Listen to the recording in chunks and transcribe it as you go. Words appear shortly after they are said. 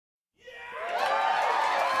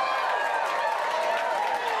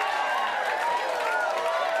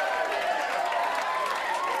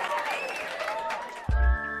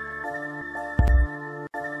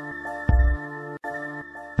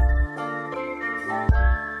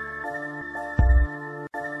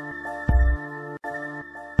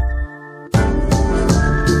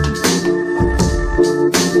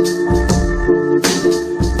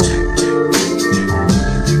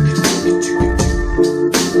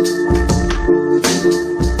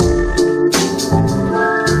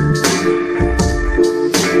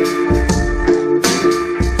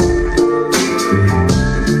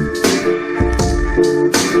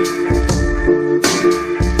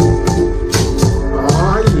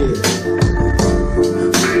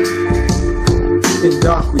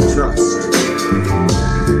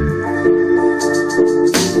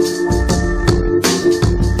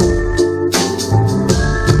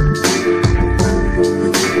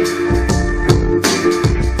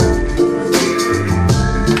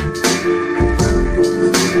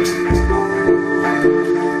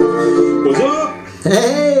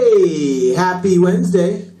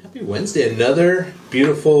Wednesday. Happy Wednesday. Another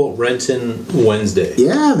beautiful Renton Wednesday.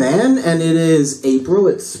 Yeah, man. And it is April.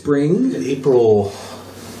 It's spring. April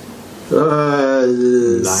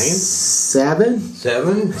 9th? 7?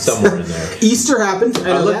 Somewhere in there. Easter happened.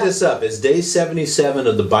 I looked this up. It's day 77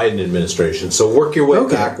 of the Biden administration. So work your way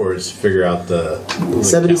backwards to figure out the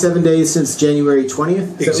 77 days since January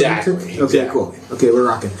 20th? Exactly. Okay, cool. Okay, we're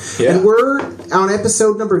rocking. Yeah. And we're on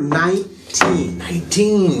episode number 19.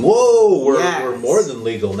 19. Whoa, we're more than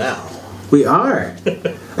legal now. We are.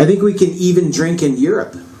 I think we can even drink in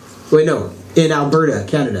Europe. Wait, no. In Alberta,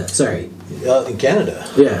 Canada. Sorry. In Canada.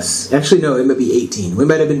 Yes. Actually, no, it might be 18. We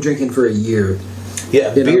might have been drinking for a year.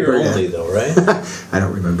 Yeah, beer Alberta. only, though, right? I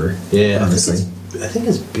don't remember. Yeah, honestly. I think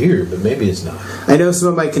it's beer, but maybe it's not. I know some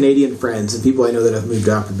of my Canadian friends and people I know that have moved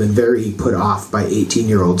up have been very put off by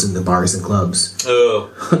 18-year-olds in the bars and clubs. Oh,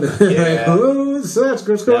 yeah. Like, oh, what's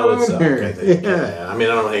going on here? I think. Yeah. I mean,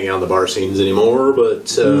 I don't hang out in the bar scenes anymore,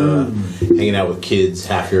 but hanging out with kids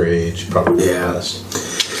half your age probably the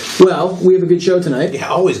best. Well, we have a good show tonight. Yeah,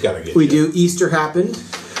 always got a good show. We do. Easter happened.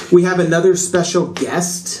 We have another special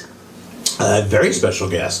guest. A very special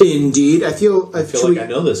guest. Indeed. I feel like I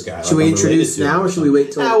know this guy. Should we introduce now, or should we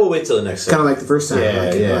wait till... we'll wait till the next time. Kind of like the first time.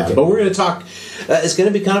 Yeah, yeah. But we're going to talk... it's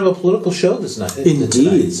going to be kind of a political show this night.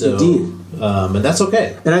 Indeed, indeed. And that's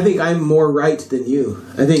okay. And I think I'm more right than you.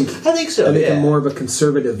 I think so, I think I'm more of a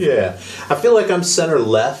conservative. Yeah. I feel like I'm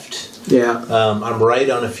center-left. Yeah. I'm right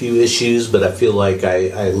on a few issues, but I feel like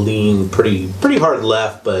I lean pretty hard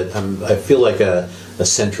left, but I feel like a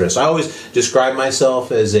centrist. I always describe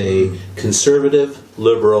myself as a conservative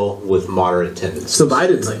liberal with moderate tendencies. So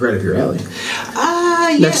Biden's like right up your alley. Yeah.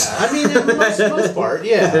 I mean, in the most part,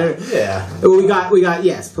 yeah. Yeah. Well, we got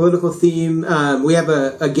yes, political theme. We have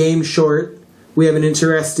a game short. We have an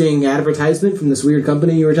interesting advertisement from this weird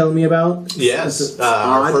company you were telling me about. Yes,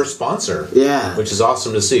 our first sponsor. Yeah. Which is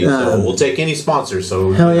awesome to see. So we'll take any sponsor, so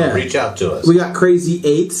reach out to us. We got Crazy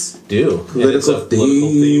Eights. Political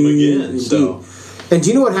theme again. Indeed. So. And do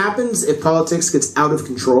you know what happens if politics gets out of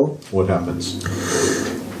control? What happens?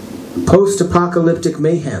 Post-apocalyptic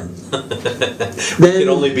mayhem. We can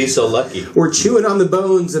only be so lucky. We're chewing on the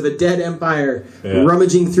bones of a dead empire,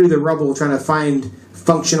 rummaging through the rubble, trying to find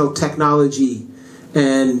functional technology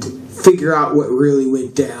and figure out what really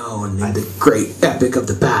went down in the great epic of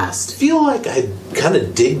the past. I feel like I kind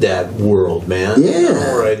of dig that world, man.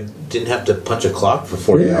 Yeah. Or I didn't have to punch a clock for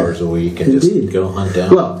 40 hours a week and just go hunt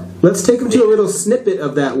down. Well, let's take them to a little snippet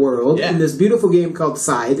of that world in this beautiful game called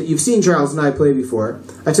Scythe that you've seen Charles and I play before.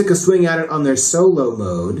 I took a swing at it on their solo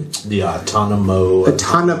mode. The Autonamota,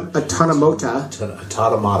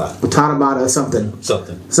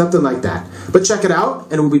 something like that. But check it out,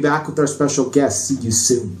 and we'll be back with our special guest. See you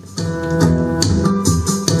soon.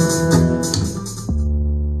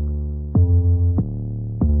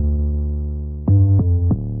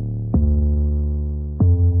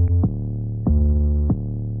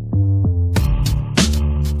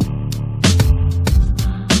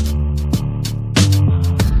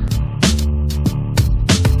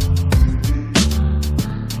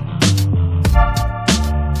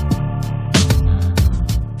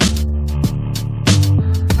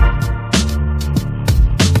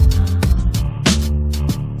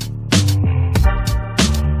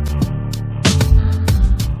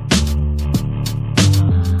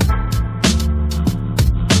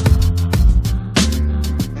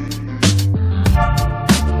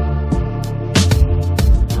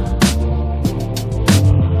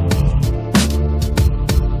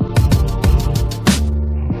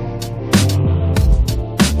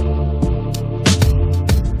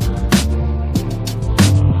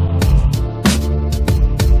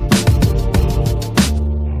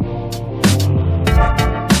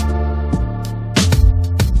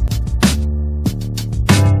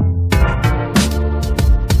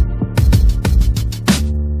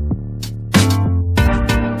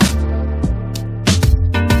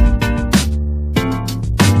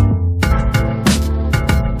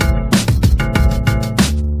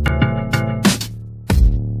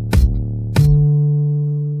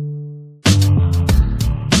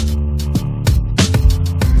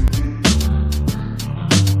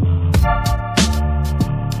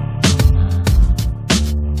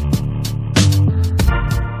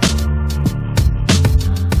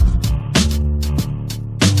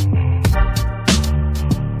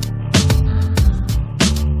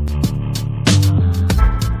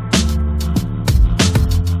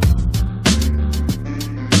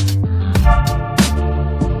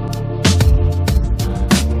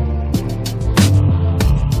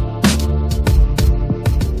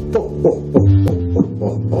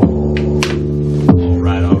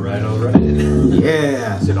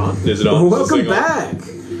 Is it on? Welcome back.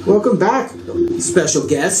 Welcome back, special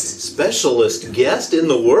guest. Specialist guest in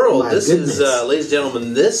the world. My this goodness. is, ladies and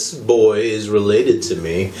gentlemen, this boy is related to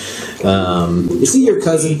me. Is he your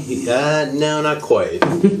cousin? No, not quite.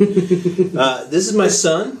 This is my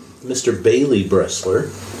son, Mr. Bailey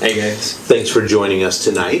Bressler. Hey guys. Thanks for joining us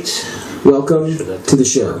tonight. Welcome to the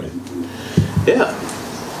show. Yeah.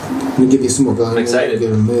 Let me give you some more volume. I'm excited.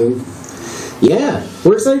 Give it a move. Yeah,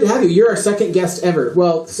 we're excited to have you. You're our second guest ever.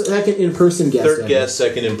 Well, second in-person guest. Third guest,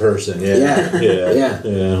 second in person. Yeah.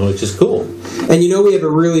 Yeah, which is cool. And you know we have a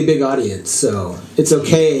really big audience, so it's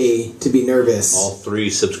okay to be nervous. All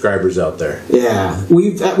 3 subscribers out there. Yeah,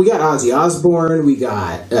 we got Ozzy Osbourne, we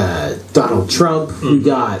got Donald Trump, we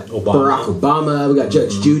got Barack Obama, we got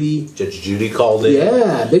Judge Judy. Judge Judy called in.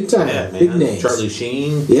 Yeah, big time, Yeah, big man. names. Charlie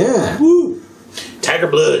Sheen. Yeah, Woo. Tiger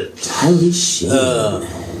Blood. Charlie Sheen.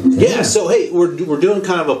 Yeah, so hey, we're doing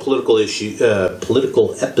kind of a political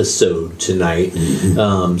episode tonight.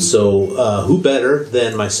 So who better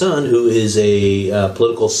than my son, who is a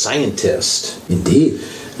political scientist, Indeed.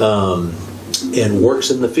 and works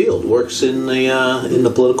in the field, works in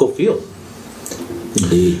the political field.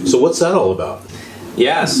 Indeed. So what's that all about?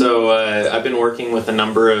 Yeah, so I've been working with a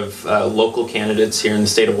number of local candidates here in the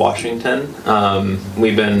state of Washington. I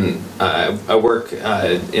work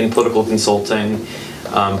in political consulting,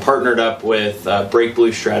 partnered up with Break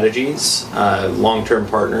Blue Strategies, long-term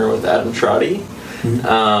partner with Adam Trotty.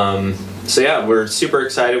 So yeah, we're super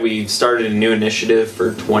excited. We started a new initiative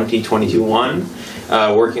for 2021,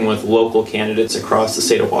 working with local candidates across the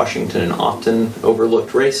state of Washington in often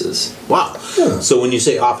overlooked races. Wow. Yeah. So when you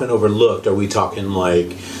say often overlooked, are we talking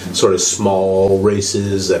like sort of small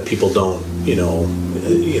races that people don't,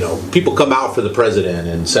 people come out for the president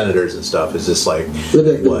and senators and stuff? Is this like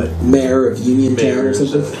The mayor of Uniontown or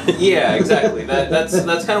something? Yeah, exactly. That's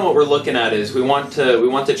kind of what we're looking at. Is we want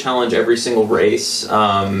to challenge every single race,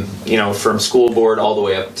 from school board all the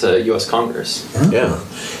way up to U.S. Congress. Yeah.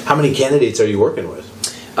 How many candidates are you working with?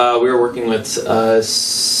 We're working with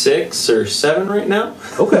 6 or 7 right now.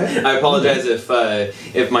 Okay. I apologize if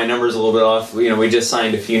my number's a little bit off. We just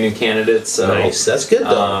signed a few new candidates. So, Nice. That's good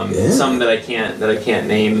though. Some that I can't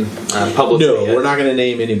name publicly. No, yet. we're not going to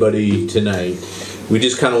name anybody tonight. We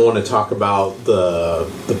just kind of want to talk about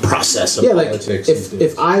the process of politics.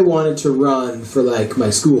 If I wanted to run for like my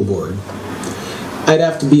school board, I'd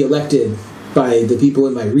have to be elected by the people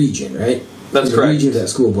in my region, right? That's the correct. region of that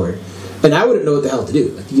school board. And I wouldn't know what the hell to do.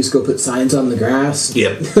 Like, you just go put signs on the grass.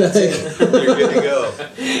 Yep. You're good to go.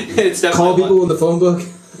 It's definitely Call people in the phone book.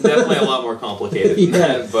 definitely a lot more complicated than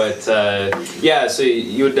that. But so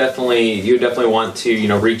you would definitely want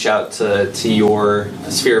to reach out to your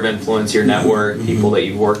sphere of influence, your network, people that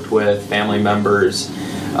you've worked with, family members.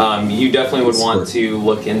 You definitely would want to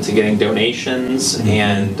look into getting donations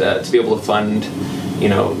and to be able to fund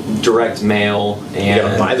direct mail. And You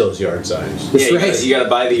got to buy those yard signs. That's yeah, right. you got to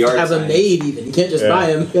buy the yard Have them signs. made even. You can't just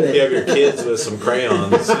buy them. You have your kids with some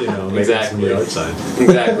crayons, making Exactly. some yard signs.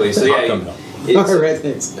 Exactly. So I'll come down. All right,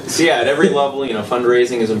 thanks. So yeah, at every level,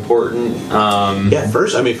 fundraising is important.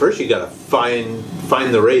 First you got to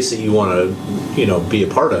find the race that you want to, be a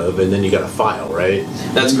part of, and then you got to file, right?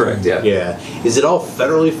 That's correct. Yeah. Yeah. Is it all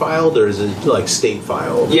federally filed, or is it like state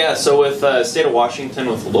filed? Yeah. So with state of Washington,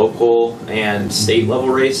 with local and state level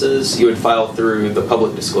races, you would file through the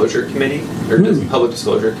Public Disclosure Committee or Public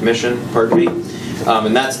Disclosure Commission. Pardon me.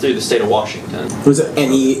 And that's through the state of Washington. Was it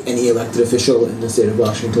any elected official in the state of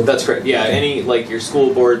Washington? That's correct. Yeah, any your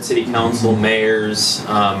school board, city council, mayors,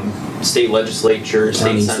 state legislature,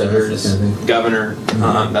 County state stuff, senators, that kind of thing. governor.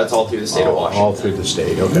 That's all through the state of Washington. All through the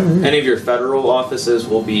state. Okay. Any of your federal offices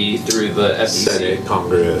will be through the FEC. Senate,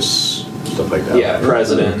 Congress, stuff like that. Yeah,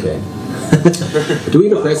 president. Okay. Do we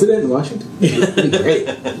have a president in Washington? That'd be great.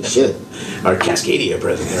 We should. Our Cascadia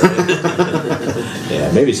president. Right?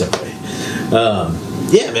 Yeah, maybe someday.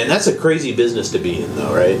 Yeah, man, that's a crazy business to be in,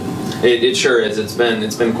 though, right? It sure is. It's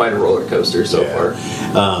been quite a roller coaster so far.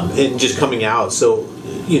 And just coming out, so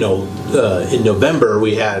in November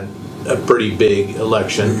we had a pretty big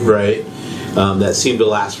election, right? That seemed to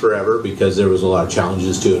last forever because there was a lot of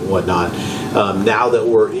challenges to it and whatnot. Now that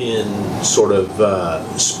we're in sort of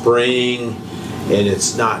spring and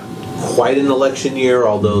it's not quite an election year,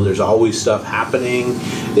 although there's always stuff happening,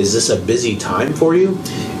 is this a busy time for you?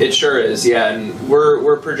 It sure is, yeah, and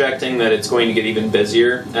we're projecting that it's going to get even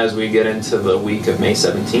busier as we get into the week of May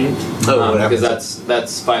 17th, because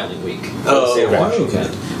that's filing week for the state of Washington.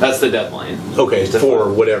 Okay. That's the deadline. Okay,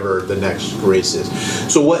 for whatever the next race is.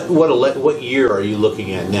 So what year are you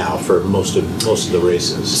looking at now for most of the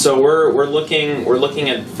races? So we're looking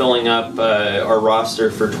at filling up our roster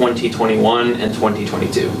for 2021 and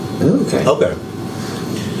 2022. Okay. Okay.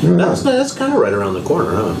 That's kind of right around the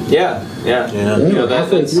corner, huh? Yeah. You know,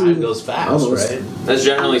 that's time goes fast, almost. right? That's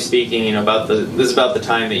generally speaking, you know, this is about the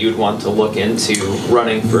time that you'd want to look into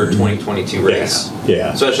running for a 2022 race.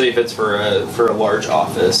 Yeah. Especially if it's for a large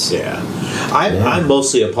office. Yeah. I'm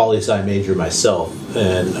mostly a poli-sci major myself,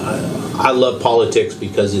 and I love politics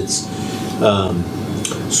because it's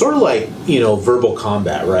sort of like, you know, verbal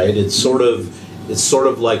combat, right? It's sort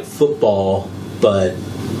of like football, but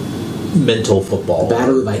mental football.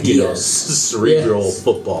 Battle of ideas. You know, cerebral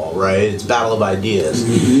football, right? It's battle of ideas.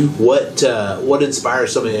 What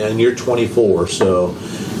inspires somebody, and you're 24, so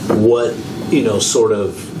what, you know, sort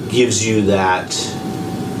of gives you that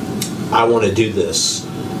I want to do this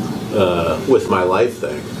with my life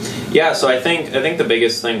thing? Yeah, so I think the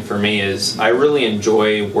biggest thing for me is I really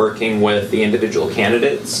enjoy working with the individual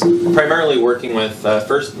candidates. Primarily working with a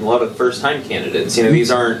lot of first-time candidates. You know,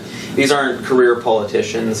 these aren't career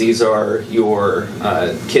politicians. These are your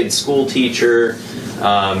kid's school teacher,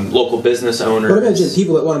 local business owners. What about just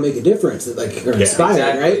people that want to make a difference, that like are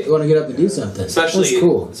inspired, right? They want to get up and do something. That's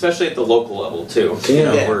cool. Especially at the local level too.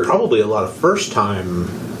 Yeah, probably a lot of first-time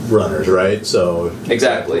runners, right? So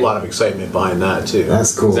exactly, a lot of excitement behind that too.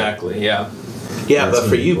 That's cool. Exactly, yeah. Yeah, but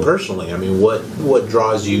for you personally, I mean, what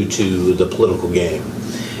draws you to the political game?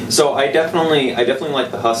 So I definitely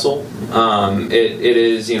like the hustle. It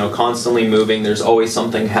is, you know, constantly moving. There's always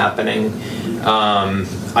something happening.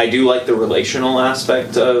 I do like the relational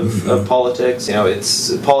aspect of politics. You know,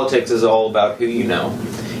 politics is all about who you know,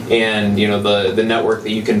 and you know the network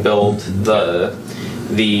that you can build. The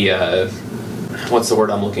what's the word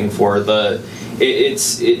I'm looking for? The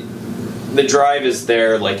drive is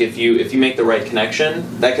there. Like if you make the right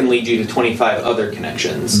connection, that can lead you to 25 other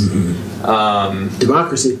connections.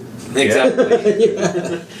 Democracy.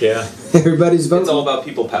 Exactly. Yeah. Everybody's voting. It's all about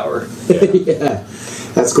people power. Yeah.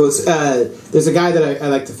 That's cool. There's a guy that I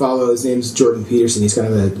like to follow. His name's Jordan Peterson. He's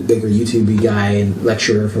kind of a bigger YouTube guy and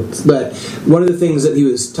lecturer. But one of the things that he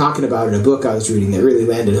was talking about in a book I was reading that really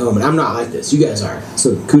landed home, and I'm not like this. You guys are.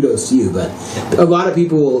 So kudos to you. But a lot of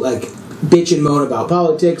people will like bitch and moan about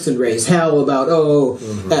politics and raise hell about,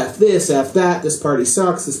 F this, F that, this party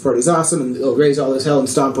sucks, this party's awesome, and they'll raise all this hell and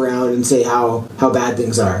stomp around and say how bad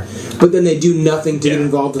things are. But then they do nothing to get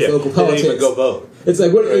involved with local politics. They don't even go vote. It's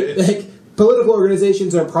like, political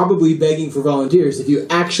organizations are probably begging for volunteers. If you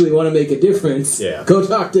actually want to make a difference, go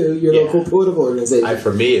talk to your local political organization.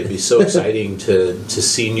 For me, it'd be so exciting to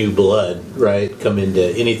see new blood, right, come into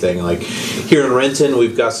anything. Like here in Renton,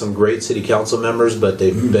 we've got some great city council members, but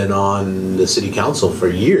they've been on the city council for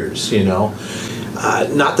years, you know.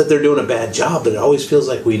 Not that they're doing a bad job, but it always feels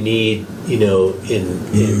like we need, you know,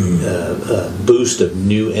 a boost of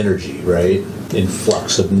new energy, right?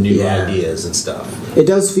 Influx of new ideas and stuff. It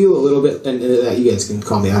does feel a little bit, and you guys can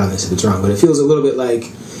call me out on this if it's wrong, but it feels a little bit like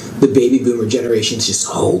the baby boomer generation's just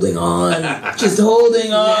holding on. Just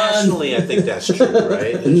holding on. Nationally, I think that's true,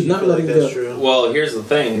 right? Not letting go. True? Well, here's the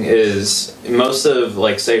thing is most of,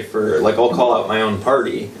 like, say for, like, I'll call out my own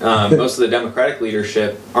party, most of the Democratic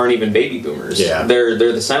leadership aren't even baby boomers. Yeah. They're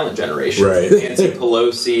the silent generation. Right. Nancy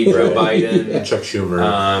Pelosi, Joe Biden. Chuck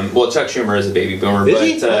Schumer. Well, Chuck Schumer is a baby boomer. Is but,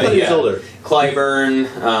 he? I thought he was older.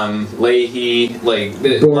 Clyburn, Leahy, like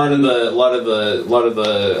a lot of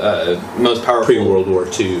the most powerful pre-World War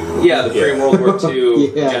II. Yeah, the pre-World War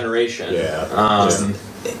II generation. Yeah.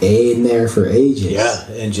 In there for ages. Yeah,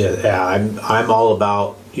 and just I'm all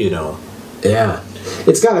about, you know. Yeah.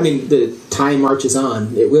 It's got, I mean, the time marches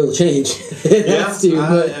on. It will change. It has to.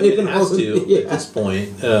 But I mean, it has to at this point.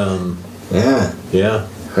 Yeah.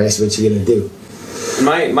 That's what you're gonna do.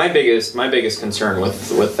 My biggest concern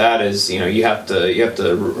with that is, you know, you have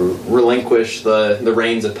to relinquish the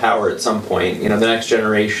reins of power at some point. You know, the next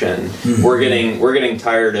generation, we're getting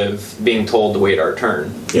tired of being told to wait our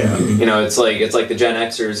turn. Yeah. You know, it's like the Gen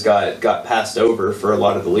Xers got passed over for a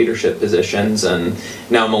lot of the leadership positions, and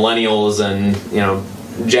now millennials and, you know,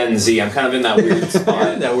 Gen Z. I'm kind of in that weird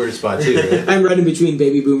spot. That weird spot too. Right? I'm right in between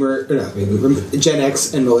Gen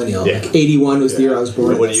X and millennial. Yeah. Like 81 was the year I was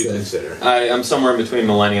born. What do you consider? I'm somewhere in between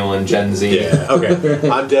millennial and Gen Z. Yeah. Okay.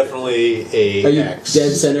 I'm definitely a Are you X.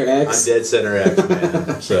 dead center X? I'm dead center X,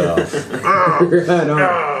 man. So. Right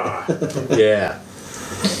on. Yeah.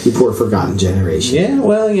 You poor forgotten generation. Yeah.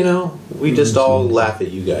 Well, you know, we just all laugh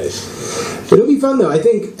at you guys. It'll be fun, though. I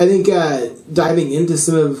think diving into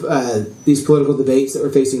some of these political debates that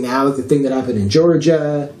we're facing now, like the thing that happened in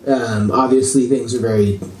Georgia, obviously things are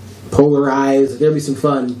very polarized. There'll be some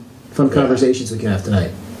fun conversations we can have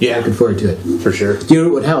tonight. Yeah. Looking forward to it. For sure. Do you know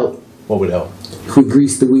what would help? What would help? If we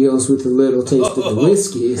grease the wheels with a little taste of the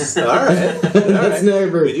whiskeys. All right. That's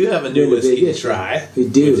never. We do have a new whiskey to try. We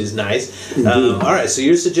do. Which is nice. All right, so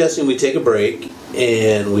you're suggesting we take a break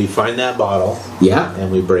and we find that bottle. Yeah.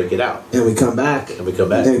 And we break it out. And we come back.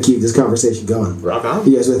 And keep this conversation going. Rock on.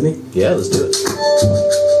 You guys with me? Yeah, let's do it.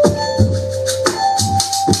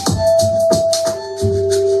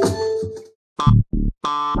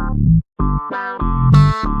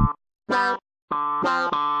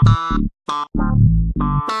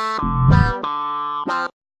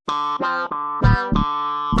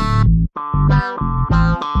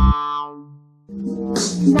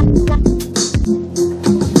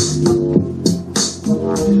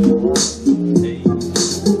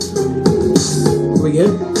 We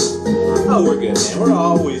good? Oh, we're good, man. We're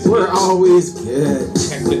always good.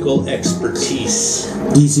 Technical expertise.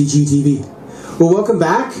 DCGTV. Well, welcome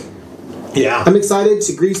back. Yeah. I'm excited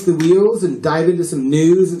to grease the wheels and dive into some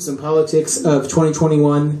news and some politics of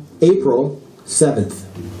 2021, April 7th.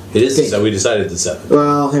 It is. So we decided the 7th.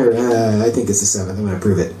 Well, here, I think it's the 7th. I'm going to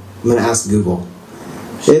prove it. I'm going to ask Google.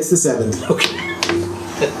 It's the 7th. Okay.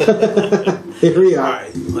 Here we are. All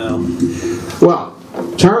right. Well,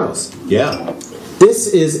 Charles. Yeah. This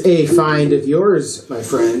is a find of yours, my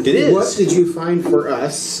friend. It is. What did you find for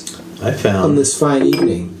us I found on this fine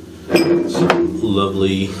evening?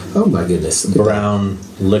 lovely Oh my goodness. brown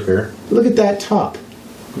liquor. Look at that top.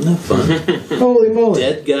 Isn't that fun? Holy moly.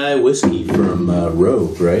 Dead Guy whiskey from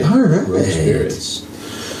Rogue, right? All right. Rogue Spirits.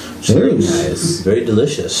 Very nice. Very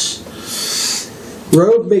delicious.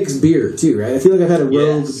 Rogue makes beer too, right? I feel like I've had a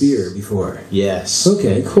Rogue Yes. beer before. Yes.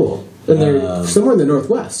 Okay, cool. And they're somewhere in the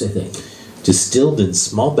Northwest, I think. Distilled in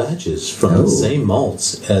small batches from the same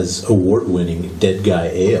malts as award-winning Dead Guy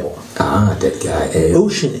Ale. Ah, Dead Guy Ale.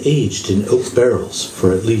 Ocean aged in oak barrels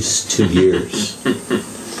for at least 2 years.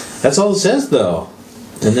 That's all it says, though.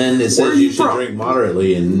 And then it says you should drink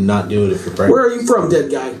moderately and not do it if you're pregnant. Where are you from, Dead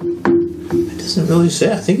Guy? It doesn't really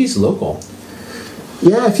say. I think he's local.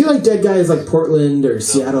 Yeah, I feel like Dead Guy is like Portland or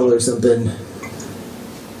Seattle or something.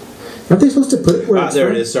 Aren't they supposed to put it where it's There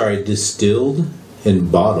from? it is. Sorry. Distilled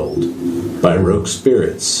and bottled by Rogue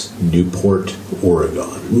Spirits, Newport, Oregon.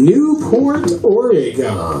 Newport,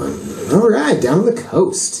 Oregon. All right, down the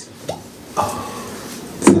coast.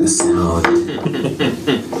 Is that a sound?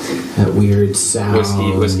 That weird sound.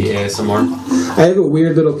 Whiskey ASMR. I have a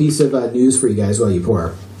weird little piece of news for you guys while you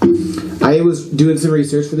pour. I was doing some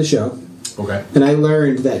research for the show, Okay. and I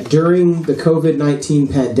learned that during the COVID-19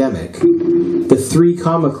 pandemic, the 3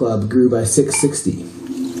 Comma Club grew by 660.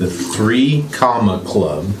 The 3 Comma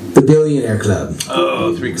Club. The Billionaire Club.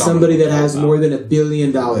 Oh, 3 Comma. Somebody that has more than $1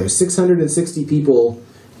 billion. 660 people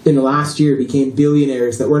in the last year became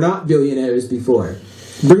billionaires that were not billionaires before,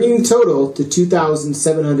 bringing the total to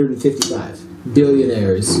 2,755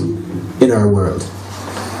 billionaires in our world.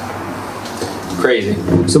 Crazy.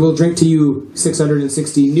 So we'll drink to you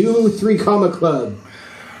 660 new 3 Comma Club.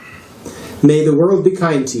 May the world be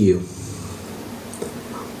kind to you.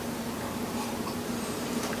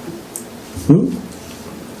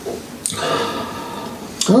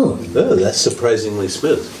 Oh, that's surprisingly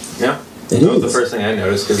smooth. Yeah. It That was is. the first thing I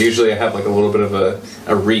noticed because usually I have like a little bit of a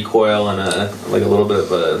recoil and a little bit of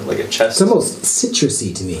a chest. it's almost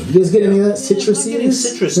citrusy to me. You guys get any of that citrusy? I'm getting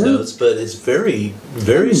citrus notes, but it's very,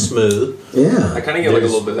 very smooth. Yeah. I kind of get like a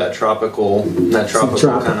little bit of that tropical kind of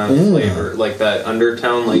flavor, like that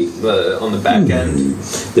undertone, like on the back end.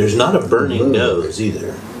 There's not a burning nose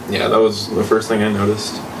either. Yeah, that was the first thing I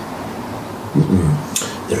noticed.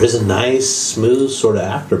 There is a nice, smooth sort of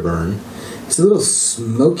afterburn. It's a little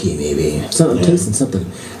smoky, maybe. I'm tasting something.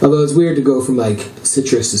 Although it's weird to go from like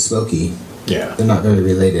citrus to smoky. Yeah. They're not very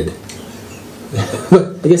related.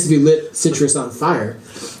 But I guess if you lit citrus on fire,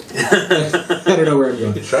 I don't know where I'm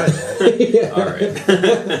going. You try that. Yeah. All right.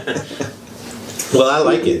 Well, I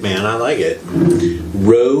like it, man. I like it.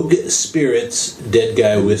 Rogue Spirits Dead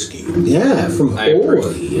Guy Whiskey. Yeah, from I agree.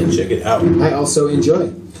 Hawaii. Check it out. I also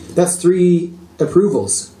enjoy. That's 3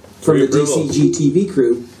 approvals from 3 the approvals. DCGTV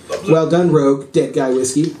crew. Well done, Rogue Dead Guy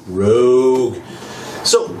Whiskey. Rogue.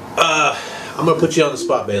 So, I'm going to put you on the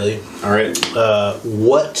spot, Bailey. All right.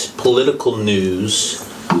 What political news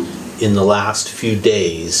in the last few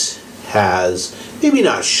days has maybe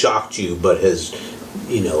not shocked you, but has,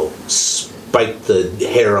 spiked the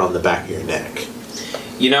hair on the back of your neck?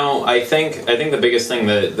 I think the biggest thing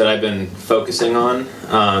that I've been focusing on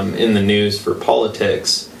in the news for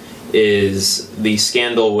politics is the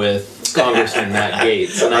scandal with Congressman Matt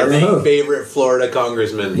Gaetz. And Our main favorite Florida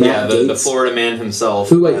congressman. Yeah, the Florida man himself.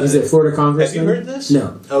 Who, wait, is it Florida congressman? Have you heard this?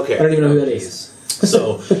 No. Okay. I don't even know who that is.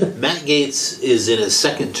 So, Matt Gaetz is in his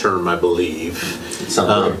second term, I believe.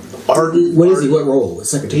 What is he? What role?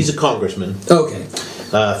 Secretary? He's a congressman. Okay.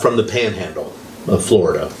 From the Panhandle of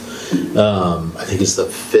Florida. I think it's the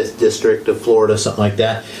 5th district of Florida, something like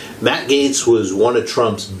that. Matt Gaetz was one of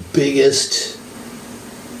Trump's biggest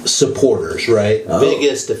supporters, right? Oh.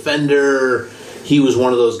 Biggest defender. He was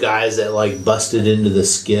one of those guys that like busted into the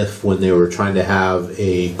skiff when they were trying to have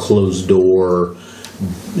a closed door,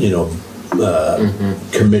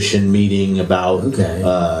 commission meeting about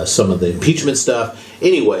some of the impeachment stuff.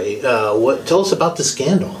 Anyway, tell us about the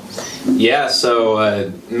scandal. Yeah,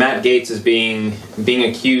 so Matt Gaetz is being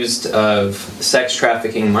accused of sex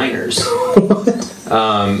trafficking minors.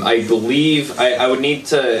 I believe I would need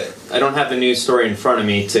to. I don't have the news story in front of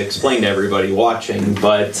me to explain to everybody watching,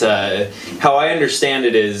 but how I understand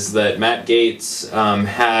it is that Matt Gaetz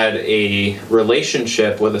had a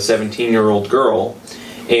relationship with a 17-year-old girl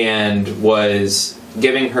and was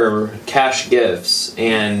giving her cash gifts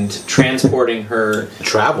and transporting her.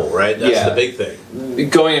 Travel, right? That's the big thing.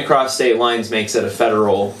 Going across state lines makes it a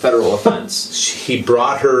federal offense. He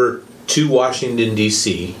brought her to Washington,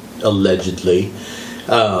 D.C., allegedly,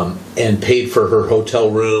 and paid for her hotel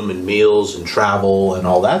room and meals and travel and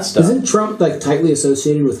all that stuff. Isn't Trump like tightly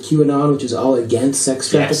associated with QAnon, which is all against sex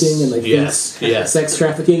trafficking and like thinks sex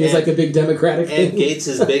trafficking is like a big Democratic thing? And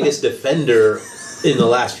Gates' biggest defender in the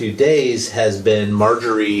last few days has been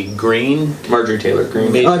Marjorie Taylor Greene.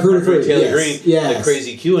 I've heard of her. Green, the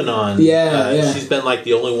crazy QAnon. She's been like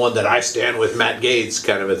the only one that I stand with Matt Gaetz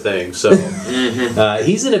kind of a thing. So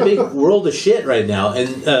he's in a big world of shit right now.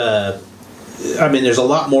 And I mean, there's a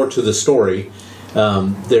lot more to the story.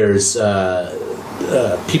 There's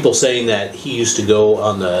people saying that he used to go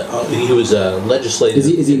on he was a legislative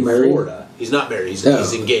is he in married? Florida. He's not married.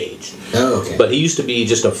 He's engaged. Oh, okay. But he used to be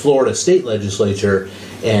just a Florida state legislature,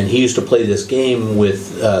 and he used to play this game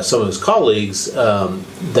with some of his colleagues. There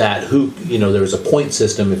was a point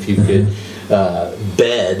system if you could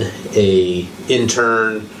bed a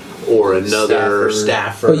intern or another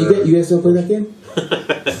staffer. Oh, you guys don't play that game?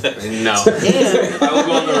 No. I will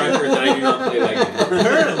go on the record that I do not play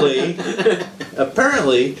that game.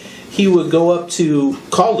 Apparently, he would go up to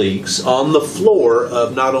colleagues on the floor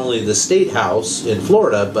of not only the State House in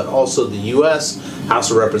Florida, but also the U.S. House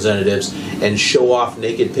of Representatives, and show off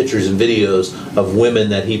naked pictures and videos of women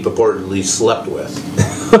that he purportedly slept with.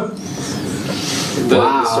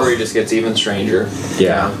 The story just gets even stranger.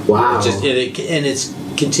 Yeah. Wow.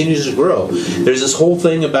 It continues to grow. There's this whole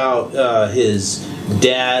thing about his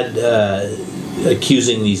dad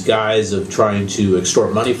accusing these guys of trying to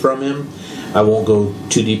extort money from him. I won't go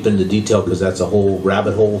too deep into detail because that's a whole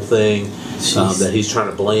rabbit hole thing that he's trying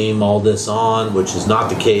to blame all this on, which is not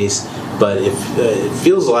the case. But it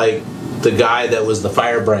feels like the guy that was the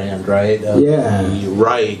firebrand, right? The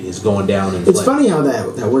right is going down in It's funny how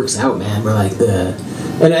that works out, man. We're like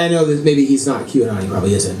and I know that maybe he's not QAnon, he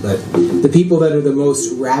probably isn't, but the people that are the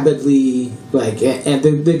most rabidly, like, and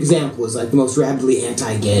the example is like the most rabidly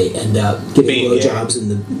anti-gay end up getting blowjobs in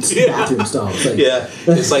the bathroom stalls. Like,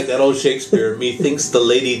 it's like that old Shakespeare, methinks the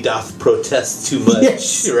lady doth protest too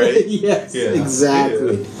much, right? Yes,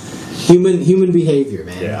 exactly. Yeah. Human behavior,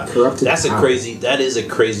 man. Yeah. Corrupted power. That is a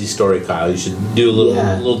crazy story, Kyle. You should do a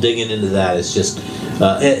little digging into that. It's just,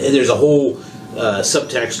 and there's a whole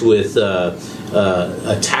subtext with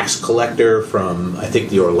a tax collector from, I think,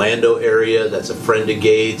 the Orlando area that's a friend of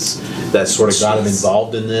Gates that sort of got him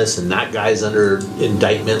involved in this, and that guy's under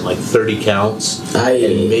indictment, like 30 counts,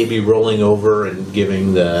 and maybe rolling over and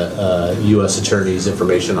giving the U.S. attorneys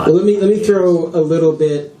information on it. Well, let me throw a little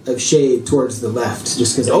bit of shade towards the left,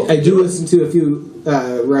 just because I do listen to a few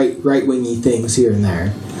right-wingy things here and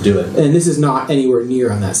there. Do it. And this is not anywhere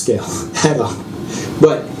near on that scale at all.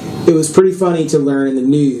 But it was pretty funny to learn in the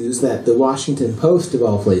news that the Washington Post, of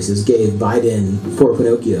all places, gave Biden 4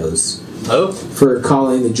 Pinocchios for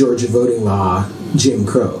calling the Georgia voting law Jim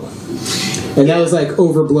Crow. And that was like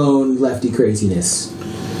overblown lefty craziness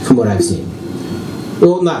from what I've seen.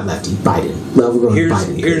 Well, not lefty, Biden. Overblown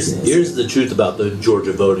Biden craziness. Here's the truth about the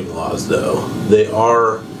Georgia voting laws, though. They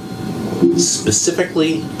are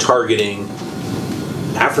specifically targeting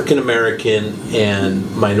African American and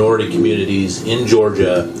minority communities in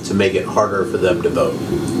Georgia to make it harder for them to vote.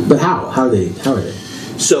 But how? How are they?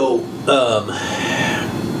 So,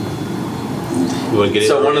 you want to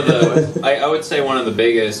get one of the I would say one of the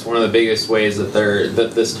biggest ways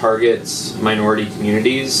that this targets minority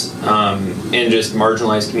communities and just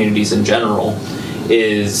marginalized communities in general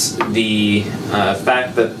is the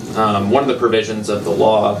fact that one of the provisions of the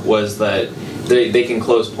law was that they can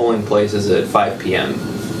close polling places at 5 p.m.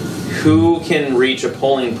 Who can reach a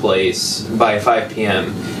polling place by 5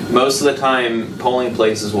 p.m.? Most of the time, polling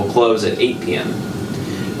places will close at 8 p.m.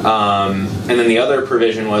 And then the other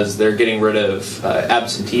provision was they're getting rid of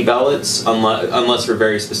absentee ballots unless for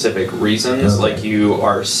very specific reasons, like you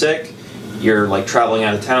are sick, you're like traveling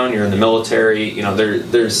out of town, you're in the military. You know,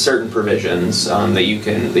 there's certain provisions that you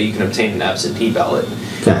can obtain an absentee ballot.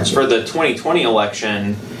 Gotcha. For the 2020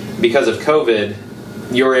 election, because of COVID,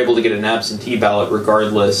 you were able to get an absentee ballot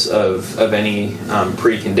regardless of any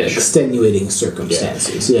precondition. Extenuating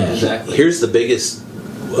circumstances. Yeah. Exactly. Here's the biggest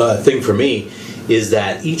thing for me is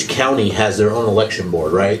that each county has their own election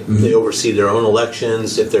board, right? Mm-hmm. They oversee their own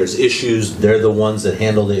elections. If there's issues, they're the ones that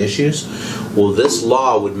handle the issues. Well, this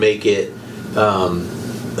law would make it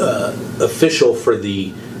official for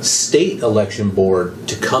the state election board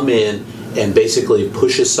to come in and basically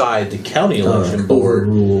push aside the county election board,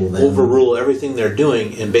 overrule everything they're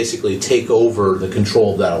doing, and basically take over the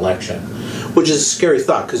control of that election, which is a scary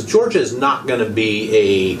thought, because Georgia is not going to be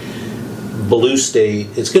a blue state.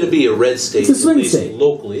 It's going to be a red state. It's a swing state.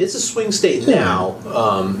 Locally. It's a swing state now.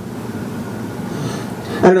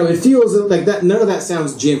 I don't know, it feels like that. None of that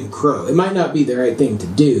sounds Jim Crow. It might not be the right thing to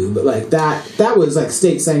do, but like that was like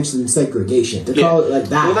state-sanctioned segregation. To call it like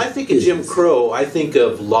that. When I think of Jim Crow, I think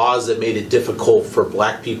of laws that made it difficult for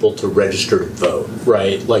black people to register to vote,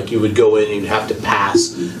 right? Like you would go in and you'd have to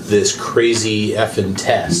pass this crazy effing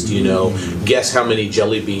test, you know, guess how many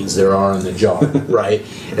jelly beans there are in the jar, right?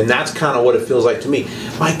 And that's kind of what it feels like to me.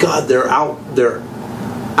 My God, they're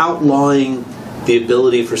outlawing the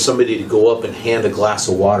ability for somebody to go up and hand a glass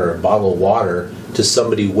of water, a bottle of water, to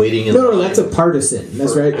somebody waiting in line. No, that's a partisan.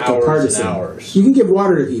 That's right. It's a partisan. Hours. You can give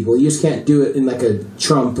water to people. You just can't do it in like a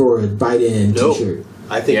Trump or a Biden T-shirt.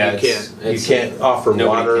 I think you can't offer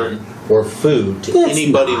water or food to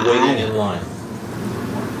anybody waiting in line.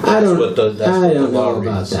 I don't know about that. I don't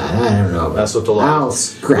know. That's what the law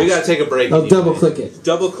is. We got to take a break. I'll double click it.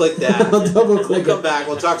 Double click that. I'll double click it. We'll come back.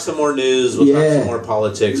 We'll talk some more news. We'll talk some more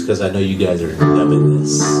politics, because I know you guys are loving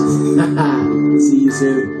this. See you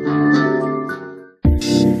soon.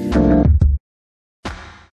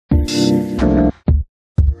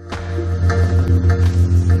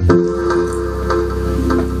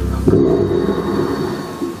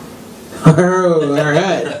 All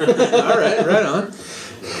right, right on.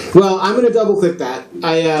 Well, I'm going to double click that.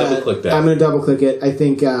 Double click that. I'm going to double click it. I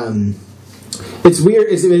think it's weird.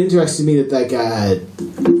 It's been interesting to me that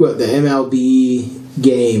the MLB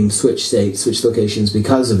game switched locations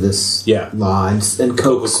because of this law, and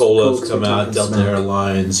Coca-Cola's come out, Delta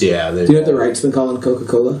Airlines. Do you know what the right's been calling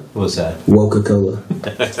Coca-Cola? What's that? Woca-Cola.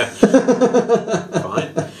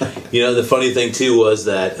 Fine. You know, the funny thing too was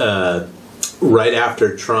that right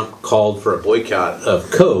after Trump called for a boycott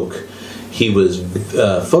of Coke, he was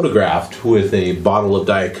photographed with a bottle of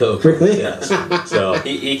Diet Coke. Really? Yes. So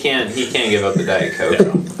he can't give up the Diet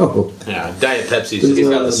Coke. Yeah, Diet Pepsi's he's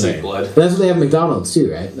got the sweet blood. That's what they have at McDonald's too,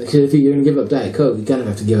 right? Like if you're gonna give up Diet Coke, you kind of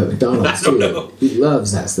have to give up McDonald's too. Know. He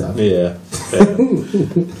loves that stuff. Yeah.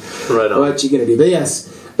 Right on. What you gonna do? But yes,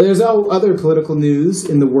 there's all other political news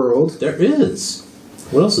in the world. There is.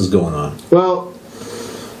 What else is going on? Well,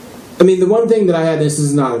 I mean, the one thing that I had, this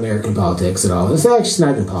is not American politics at all. It's actually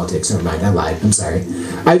not even politics. Never mind, I lied. I'm sorry.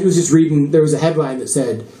 I was just reading, there was a headline that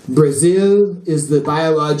said, Brazil is the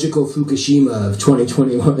biological Fukushima of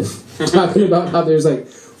 2021. Talking about how there's like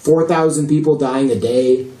 4,000 people dying a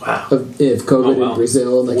day of COVID in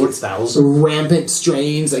Brazil. Like 4,000? Rampant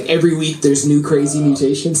strains. Like every week there's new crazy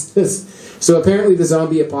mutations. So apparently the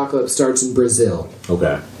zombie apocalypse starts in Brazil.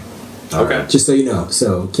 Okay. Just so you know.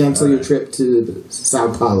 So cancel your trip to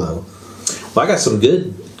Sao Paulo. Well, I got some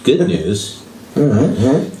good news. All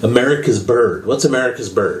right. America's bird. What's America's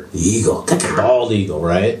bird? The eagle. Bald eagle,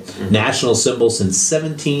 right? Mm-hmm. National symbol since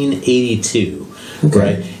 1782. Okay.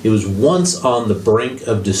 Right? It was once on the brink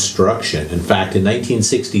of destruction. In fact, in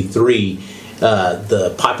 1963,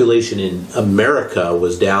 the population in America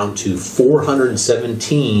was down to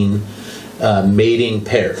 417 mating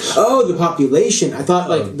pairs. Oh, the population. I thought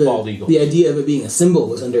like the idea of it being a symbol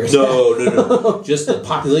was under attack. No. Just the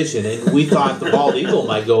population. And we thought the bald eagle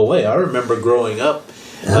might go away. I remember growing up,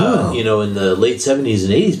 in the late 70s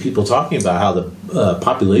and 80s, people talking about how the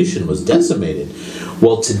population was decimated.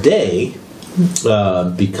 Well, today,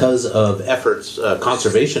 because of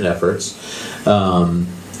conservation efforts,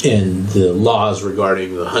 and the laws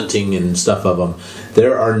regarding the hunting and stuff of them,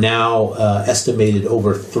 there are now estimated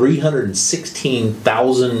over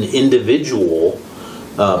 316,000 individual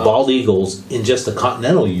bald eagles in just the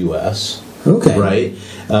continental U.S. Okay. Right?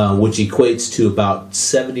 Which equates to about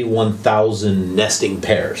 71,000 nesting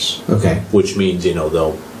pairs. Okay. Which means,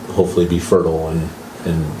 they'll hopefully be fertile and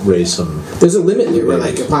raise some... There's a limit there where,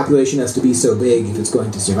 like, a population has to be so big if it's going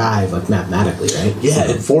to survive, like, mathematically, right? Yeah,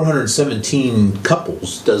 and 417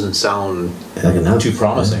 couples doesn't sound too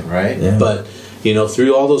promising, right? Yeah. But,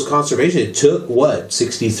 through all those conservation, it took,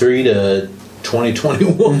 63 to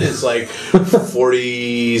 2021? It's like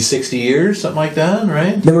 40, 60 years, something like that,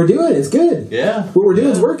 right? Then we're doing it. It's good. Yeah. What we're doing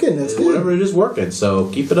is working. That's good. Whatever it is working, so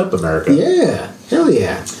keep it up, America. Yeah. Hell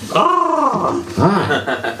yeah. All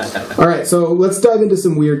right, so let's dive into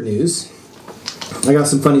some weird news. I got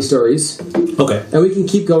some funny stories. Okay. And we can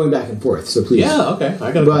keep going back and forth, so please. Yeah, okay.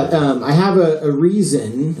 I got it. But I have a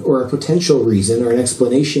reason, or a potential reason, or an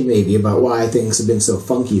explanation maybe, about why things have been so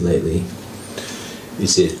funky lately. You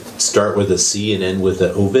see, start with a C and end with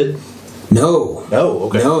an Ovid? No. Oh,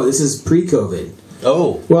 okay. No, this is pre-COVID.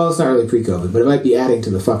 Oh. Well, it's not really pre-COVID, but it might be adding to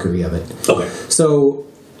the fuckery of it. Okay. So,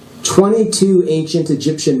 22 ancient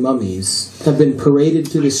Egyptian mummies have been paraded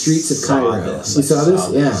through the streets of Cairo. You saw this?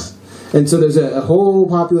 Yeah. And so there's a whole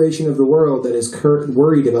population of the world that is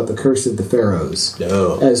worried about the curse of the pharaohs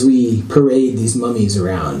as we parade these mummies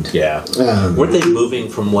around. Yeah. Weren't they moving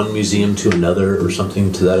from one museum to another or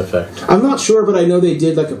something to that effect? I'm not sure, but I know they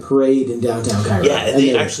did like a parade in downtown Cairo. Yeah, and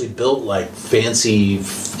they actually built like fancy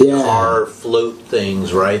car float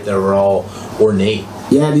things, right? That were all ornate.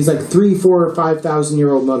 Yeah, these like 3,000, 4,000, or 5,000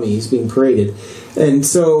 year old mummies being paraded. And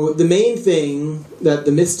so the main thing that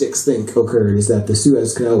the mystics think occurred is that the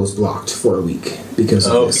Suez Canal was blocked for a week because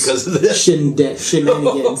of this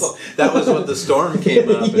shenanigans. That was when the storm came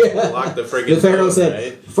up and blocked the friggin' The Pharaoh road, said,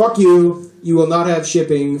 right? fuck you, you will not have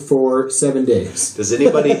shipping for 7 days. Does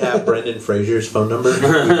anybody have Brendan Fraser's phone number?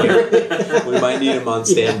 We might need him on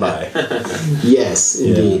standby. Yes,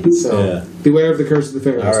 indeed. So beware of the curse of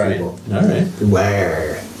the Pharaohs, people. All right.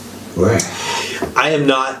 Beware. I am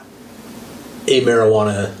not a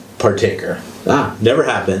marijuana partaker. Never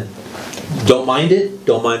have been. Don't mind it.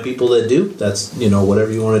 Don't mind people that do. That's,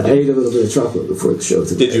 whatever you want to do. I ate a little bit of chocolate before the show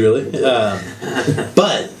today. Did you really?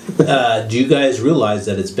 But do you guys realize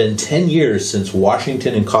that it's been 10 years since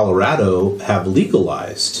Washington and Colorado have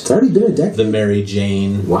legalized It's already been a decade. the Mary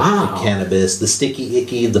Jane, Wow. the cannabis, the sticky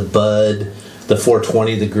icky, the bud, the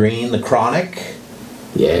 420, the green, the chronic?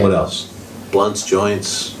 Yeah. What else? Blunts,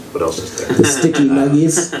 joints. What else is there? The sticky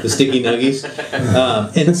nuggies. The sticky nuggies.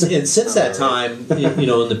 And since that time,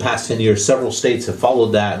 in the past 10 years, several states have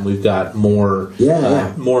followed that, and we've got more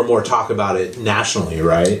and more talk about it nationally,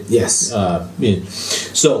 right? Yes.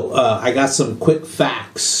 So I got some quick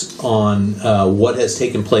facts on what has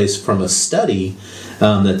taken place from a study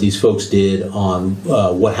that these folks did on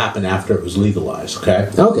what happened after it was legalized, okay?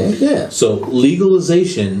 Okay, yeah. So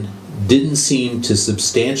legalization didn't seem to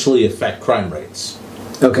substantially affect crime rates.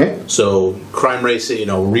 Okay. So crime rates,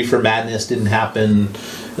 reefer madness didn't happen,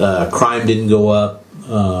 crime didn't go up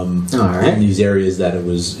in these areas that it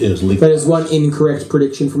was legal. That is one incorrect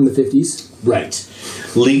prediction from the 50s. Right.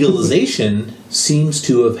 Legalization seems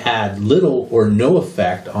to have had little or no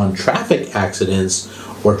effect on traffic accidents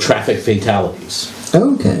or traffic fatalities.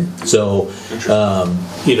 Okay. So,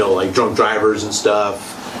 like drunk drivers and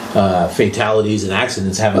stuff. Fatalities and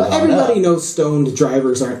accidents haven't gone everybody up. knows stoned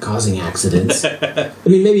drivers aren't causing accidents. I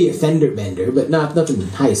mean, maybe a fender bender, but nothing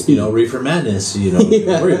high speed. Reefer madness, don't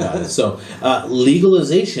worry about it. So,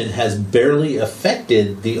 legalization has barely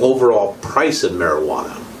affected the overall price of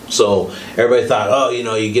marijuana. So, everybody thought,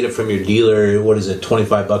 you get it from your dealer, what is it,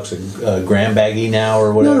 $25 a gram baggie now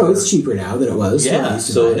or whatever? No, it's cheaper now than it was. Yeah,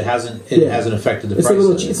 so it hasn't affected the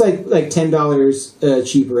price. It's like $10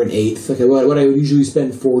 cheaper an eighth. Like what I would usually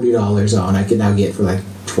spend $40 on, I can now get for like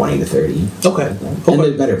 $20 to $30. Okay. And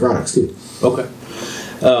they're better products too. Okay.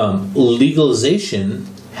 Legalization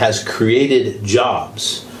has created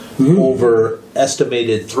jobs over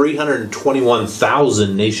estimated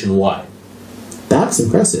 321,000 nationwide. That's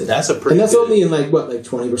impressive. That's a pretty. And that's only in like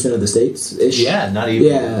 20% of the states. Yeah, not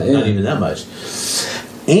even that much.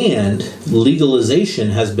 And legalization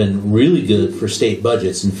has been really good for state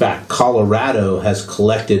budgets. In fact, Colorado has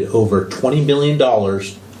collected over $20 million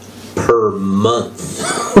per month.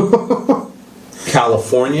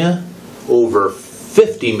 California, over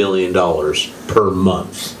 $50 million per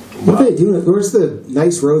month. What are they doing? Where's the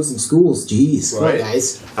nice roads and schools? Jeez, right. Come on,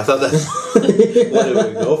 guys. I thought that. What did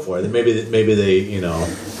we go for? Maybe they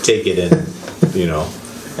take it in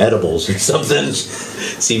edibles or something.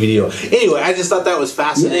 CBD oil. Anyway, I just thought that was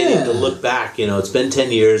fascinating to look back. It's been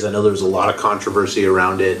 10 years. I know there was a lot of controversy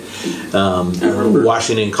around it. I remember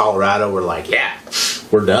Washington and Colorado were like,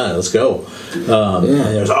 we're done. Let's go. And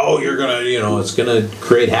there's, you're gonna, it's gonna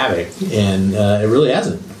create havoc, and it really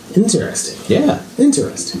hasn't. Interesting. Yeah.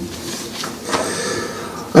 Interesting.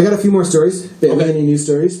 I got a few more stories. Any news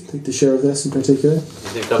stories like to share with us in particular?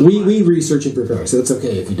 We research and prepare, so it's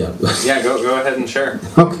okay if you don't. Yeah, go ahead and share.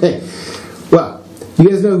 Okay. Well, you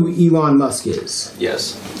guys know who Elon Musk is?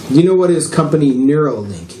 Yes. Do you know what his company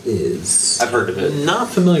Neuralink is? I've heard of it. Not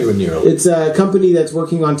familiar with Neuralink. It's a company that's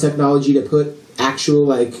working on technology to put actual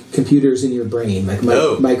computers in your brain,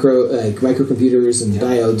 microcomputers and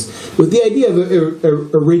diodes, with the idea of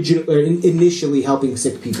initially helping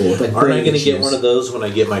sick people with Aren't I going to get one of those when I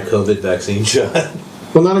get my COVID vaccine shot?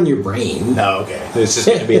 Well, not on your brain. Oh, okay. It's just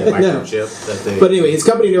going to be a microchip that they... But anyway, his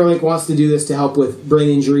company Neuralink wants to do this to help with brain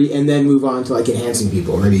injury and then move on to enhancing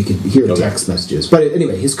people. Maybe you could hear text messages. But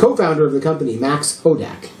anyway, his co-founder of the company, Max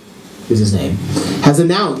Hodak, is his name, has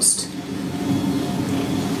announced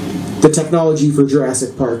the technology for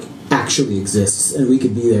Jurassic Park actually exists, and we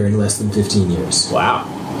could be there in less than 15 years. Wow.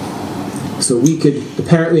 So we could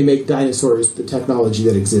apparently make dinosaurs the technology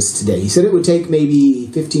that exists today. He said it would take maybe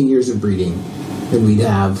 15 years of breeding, and we'd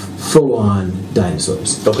have full-on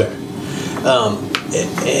dinosaurs. Okay.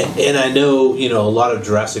 And I know, a lot of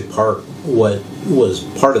Jurassic Park, what was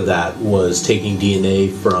part of that was taking DNA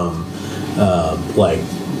from,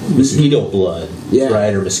 mosquito blood,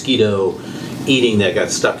 right? Or mosquito eating that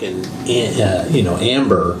got stuck in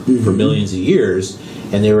amber for millions of years,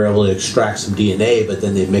 and they were able to extract some DNA, but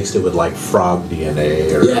then they mixed it with frog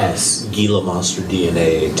DNA or Gila monster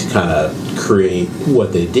DNA to kind of create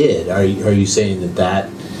what they did. Are you saying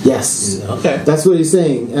that? Yes. Okay. That's what he's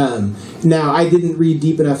saying. Now, I didn't read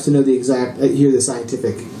deep enough to know hear the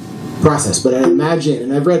scientific process, but I imagine,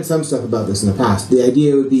 and I've read some stuff about this in the past, the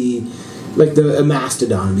idea would be a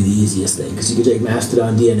mastodon would be the easiest thing, because you could take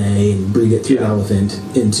mastodon DNA and breed it through an elephant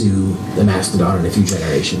into the mastodon in a few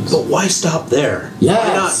generations. But why stop there? Yes.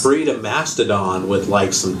 Why not breed a mastodon with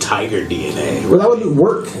some tiger DNA? Well, that wouldn't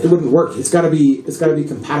work. It wouldn't work. It's got to be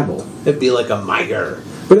compatible. It'd be like a miger.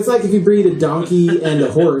 But it's like if you breed a donkey and a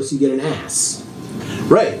horse, you get an ass.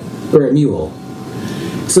 Right. Or a mule.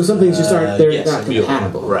 So some things just aren't not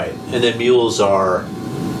compatible. Right. And then mules are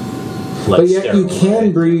but yet sterile, you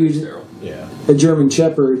can breed Yeah. a German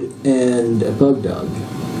Shepherd and a Pug Dog.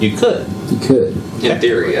 You could. You could. In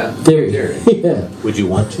theory, yeah. Theory. Yeah. Would you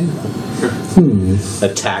want to?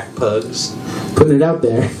 Attack pugs? Putting it out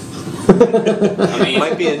there. It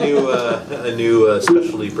might be a new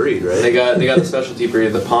specialty breed, right? They got the specialty breed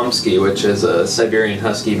of the Pomsky, which is a Siberian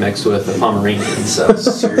Husky mixed with a Pomeranian. So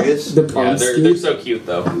serious? The Pomsky? They're so cute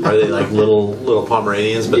though. Are they like little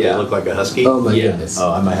Pomeranians, but they look like a husky? Oh my goodness!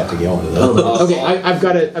 Oh, I might have to get one of those. Okay, I've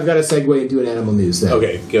got to segue into an animal news then.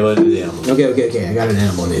 Okay, go into the animal. Okay. I got an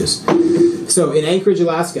animal news. So in Anchorage,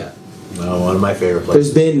 Alaska, one of my favorite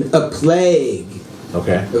places. There's been a plague.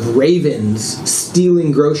 Okay. Of ravens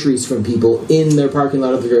stealing groceries from people in their parking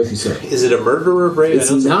lot of the grocery store. Is it a murder of ravens?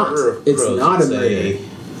 It's not. It's not a murder. A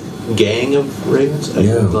gang of ravens?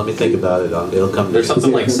 No. Let me think about it. It'll come. There's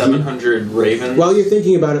something like 700 ravens. While you're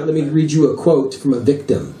thinking about it, let me read you a quote from a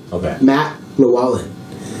victim. Okay. Matt Llewellyn.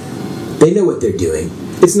 They know what they're doing.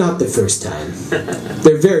 It's not the first time.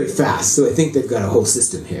 They're very fast, so I think they've got a whole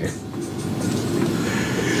system here.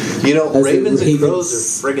 Ravens and crows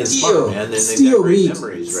are friggin' smart, man. They've got great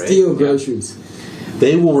memories, right? Steal groceries.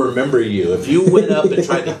 They will remember you. If you went up and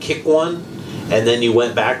tried to kick one, and then you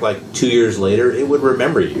went back 2 years later, it would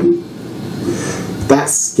remember you.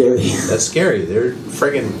 That's scary. That's scary. They're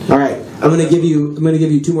friggin'. All right, I'm gonna give you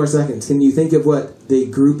 2 more seconds. Can you think of what the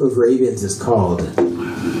group of ravens is called?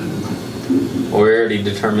 Well, we already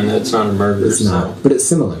determined that it's not a murder. It's not, but it's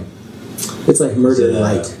similar. It's like murder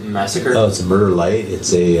light. Massacre? Oh, it's a murder light.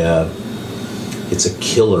 It's a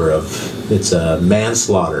killer of. It's a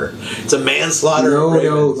manslaughter. It's a manslaughter.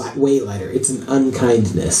 No, way lighter. It's an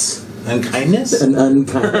unkindness. Unkindness? An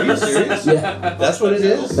unkindness. Are you serious? Yeah. That's what it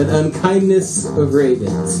is? An unkindness of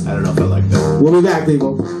ravens. I don't know if I like that. We'll be back,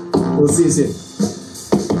 people. We'll see you soon.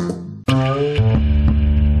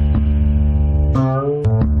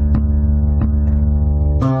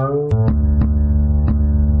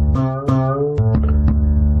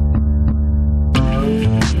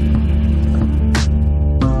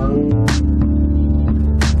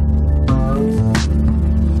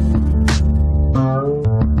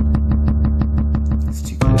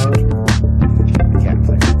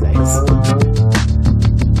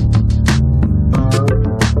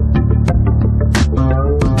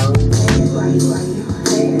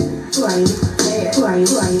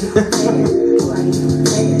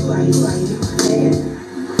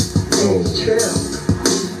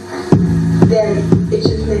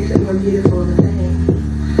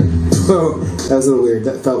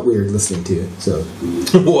 felt weird listening to it. So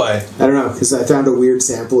Why? I don't know, because I found a weird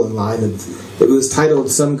sample online of it was titled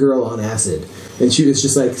 "Some Girl on Acid," and she was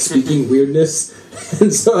just like speaking weirdness.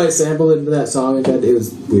 And so I sampled it into that song, and it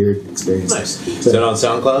was weird experience. Nice. So, Is that on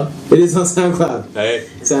SoundCloud? It is on SoundCloud. Hey.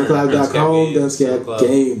 SoundCloud.com. Don't skip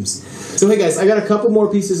games. So hey guys, I got a couple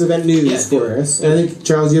more pieces of event news for us. And I think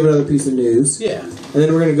Charles, you have another piece of news. Yeah. And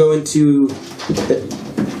then we're going to go into.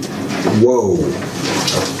 Whoa.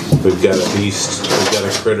 We've got a beast. We've got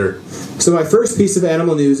a critter. So my first piece of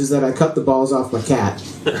animal news is that I cut the balls off my cat.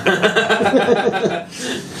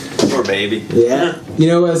 Poor baby. Yeah. You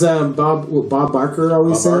know, as Bob Barker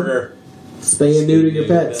always said, spay and neuter your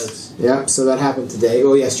pets. Yeah, so that happened today.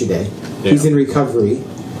 Well, yesterday. Yeah. He's in recovery,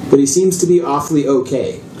 but he seems to be awfully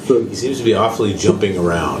okay. He seems to be awfully jumping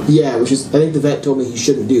around. Yeah, which is, I think the vet told me he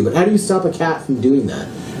shouldn't do. But how do you stop a cat from doing that?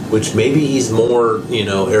 Which maybe he's more,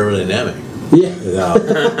 aerodynamic. Yeah. Without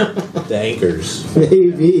the anchors.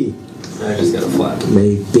 Maybe. I just got a flap.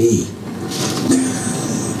 Maybe.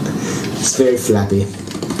 It's very flappy.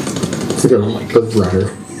 It's like a rudder.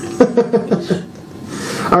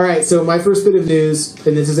 All right, so my first bit of news,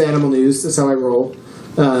 and this is animal news. That's how I roll.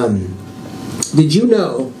 Did you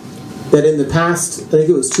know that in the past, I think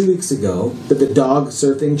it was 2 weeks ago, that the dog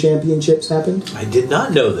surfing championships happened? I did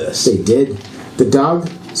not know this. They did. The dog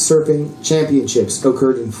surfing championships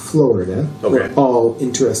occurred in Florida, where all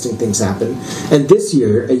interesting things happen. And this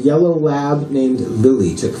year, a yellow lab named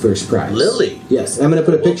Lily took first prize. Lily? Yes. I'm going to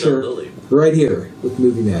put a picture right here with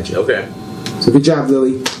Movie Magic. Okay. So good job,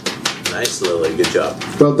 Lily. Nice, Lily. Good job.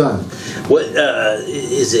 Well done. What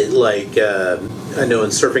is it like? I know in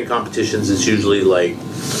surfing competitions, it's usually like,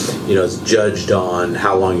 it's judged on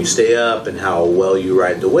how long you stay up and how well you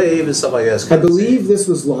ride the wave and stuff like that. I believe this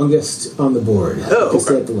was longest on the board. Oh, okay.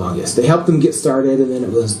 Stay up the longest. They helped them get started, and then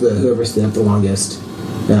it was whoever stayed up the longest.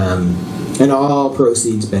 And all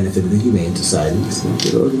proceeds benefited the Humane Society.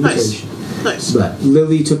 Nice. But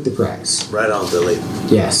Lily took the prize. Right on, Lily.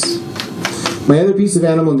 Yes. My other piece of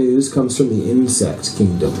animal news comes from the insect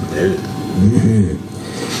kingdom. Mm-hmm.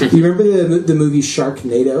 You remember the movie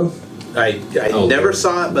Sharknado? I never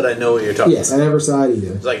saw it, but I know what you're talking about. Yes, I never saw it either.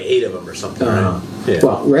 There's like 8 of them or something, right? Yeah.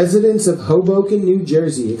 Well, residents of Hoboken, New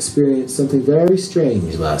Jersey experienced something very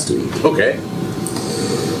strange last week. Okay.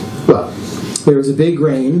 Well, there was a big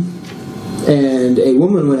rain, and a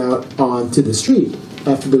woman went out onto the street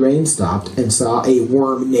after the rain stopped and saw a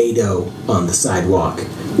wormnado on the sidewalk.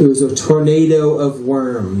 It was a tornado of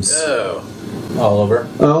worms. Oh. All over?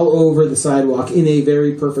 All over the sidewalk in a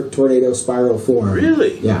very perfect tornado spiral form.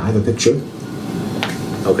 Really? Yeah, I have a picture.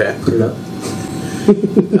 Okay. Put it up.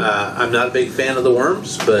 I'm not a big fan of the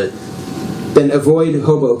worms, but... Then avoid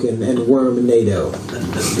Hoboken and wormnado.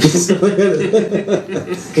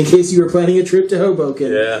 In case you were planning a trip to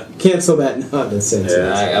Hoboken, cancel that nonsense.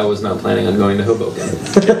 Yeah, I was not planning on going to Hoboken.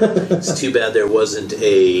 It's too bad there wasn't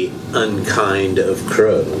a unkind of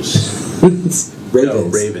crows.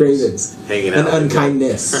 Ravens. Hanging out. An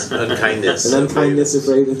unkindness. An unkindness of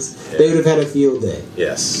ravens. Yeah. They would have had a field day.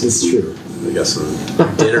 Yes. It's true. We got some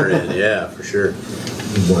dinner in, yeah, for sure.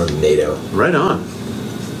 Wormnado. Right on.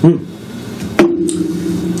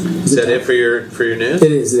 Is that it for your news?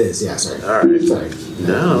 It is, yeah, sorry. All right. Sorry.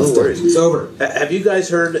 No worries. It's over. Have you guys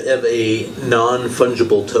heard of a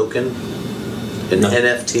non-fungible token? An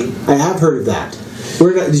NFT? I have heard of that.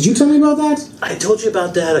 Did you tell me about that? I told you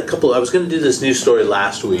about that I was going to do this news story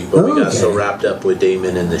last week, but we got so wrapped up with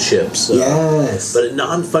Damon and the ships. Yes. But a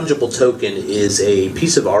non-fungible token is a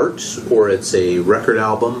piece of art, or it's a record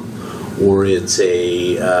album, or it's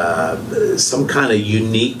a some kind of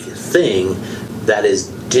unique thing that is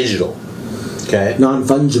digital. Okay.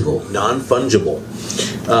 Non-fungible.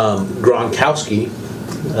 Gronkowski.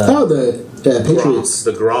 The Patriots.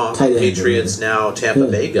 The Gronk Patriots now Tampa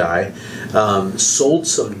Bay guy sold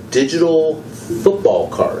some digital football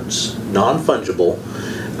cards, non-fungible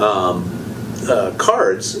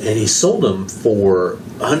cards, and he sold them for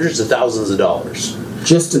hundreds of thousands of dollars.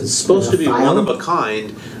 It's supposed to be one of a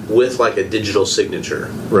kind with like a digital signature,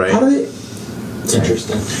 right? It's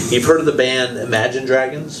interesting. You've heard of the band Imagine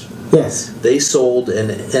Dragons? Yes. They sold an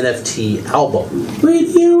NFT album.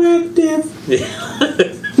 Radioactive.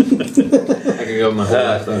 I could go my whole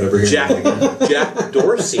life without ever hearing that. Jack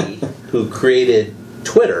Dorsey, who created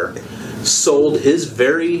Twitter, sold his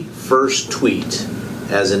very first tweet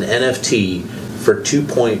as an NFT for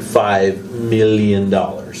 $2.5 million.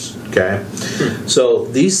 Okay? So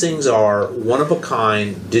these things are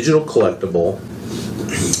one-of-a-kind, digital collectible.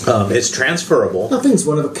 It's transferable. Nothing's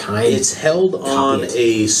one of a kind. It's held on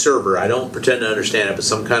a server. I don't pretend to understand it, but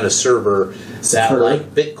some kind of server that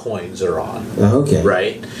like Bitcoins are on. Oh, okay.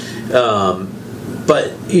 Right?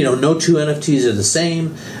 but no two NFTs are the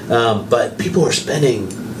same. But people are spending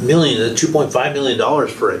 $2.5 million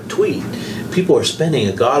for a tweet. People are spending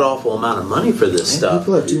a god awful amount of money for this stuff.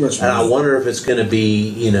 People have too much money. And I wonder if it's going to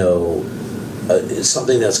be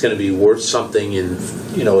something that's going to be worth something in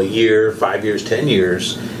a year, 5 years, 10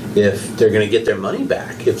 years, if they're going to get their money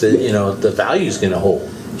back, if the value is going to hold.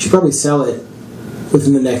 You should probably sell it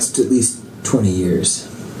within the next at least 20 years.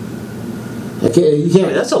 You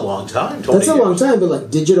can't. That's a long time. That's a long time, but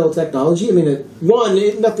like digital technology,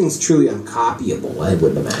 nothing's truly uncopyable. I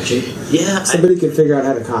wouldn't imagine. Yeah, somebody could figure out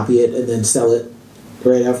how to copy it and then sell it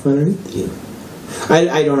right out from underneath you.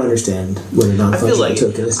 I don't understand what a non-fungible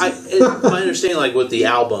token is. My understanding, like with the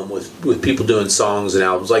album, with people doing songs and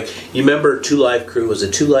albums, like you remember Two Live Crew? Was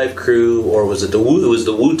it Two Live Crew or was it the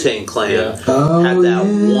Wu-Tang Clan? Yeah. Had that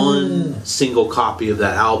one single copy of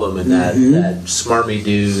that album, and that smarmy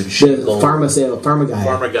dude, the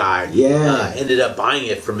pharma guy, ended up buying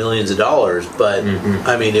it for millions of dollars. But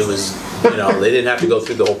it was they didn't have to go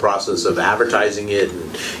through the whole process of advertising it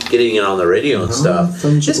and getting it on the radio and stuff.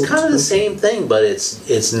 It's kind of the same thing, but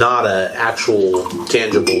it's not an actual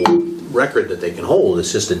tangible record that they can hold.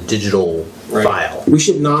 It's just a digital file. We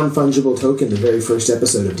should non-fungible token the very first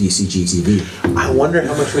episode of DCGTV. I wonder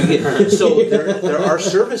how much we get. So there are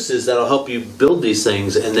services that'll help you build these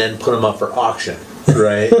things and then put them up for auction,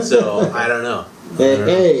 right? So I don't know.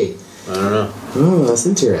 Hey. I don't know. Oh, that's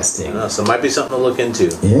interesting. So it might be something to look into.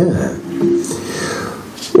 Yeah.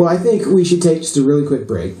 Well, I think we should take just a really quick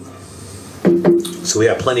break. So we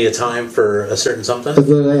have plenty of time for a certain something?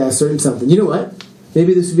 A certain something. You know what?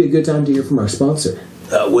 Maybe this would be a good time to hear from our sponsor.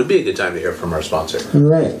 Would be a good time to hear from our sponsor. All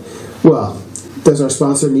right. Well, does our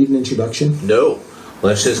sponsor need an introduction? No.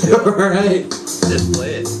 Let's just go. All right. Just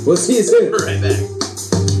play it. We'll see you soon. Right back.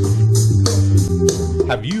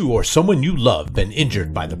 Have you or someone you love been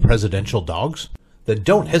injured by the presidential dogs? Then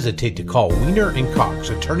don't hesitate to call Wiener and Cox,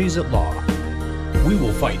 attorneys at law. We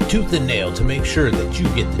will fight tooth and nail to make sure that you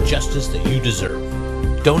get the justice that you deserve.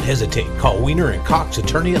 Don't hesitate. Call Wiener and Cox,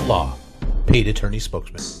 attorney at law. Paid attorney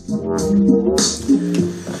spokesman.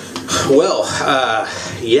 Well,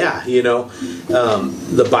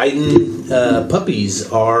 the Biden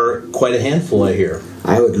puppies are quite a handful, I hear.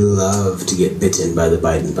 I would love to get bitten by the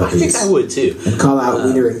Biden puppies. I think I would too. And call out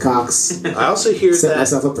Wiener and Cox. I also hear set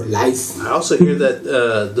myself up for life. I also hear that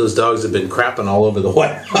those dogs have been crapping all over the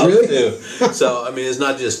White House too. So it's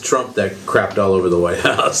not just Trump that crapped all over the White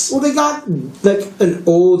House. Well, they got like an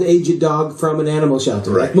old aged dog from an animal shelter,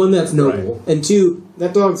 like one that's noble, and two,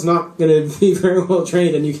 that dog's not going to be very well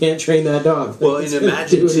trained, and you can't train that dog. Well, and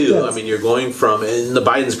imagine too. You're going from, and the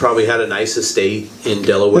Bidens probably had a nice estate in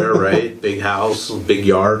Delaware, right? Big house, big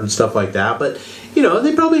yard, and stuff like that. But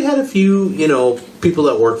they probably had a few, people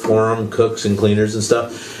that work for them, cooks and cleaners and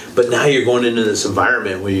stuff. But now you're going into this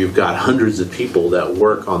environment where you've got hundreds of people that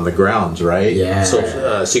work on the grounds, right? Yeah.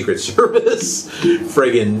 So, Secret Service,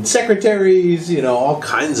 friggin' secretaries, all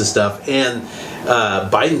kinds of stuff. And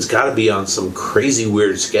Biden's got to be on some crazy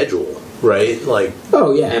weird schedule, right? Like,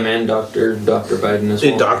 oh yeah, and Dr. Biden as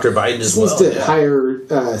well. And Dr. Biden as well. He needs to hire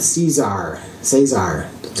Caesar.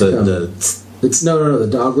 The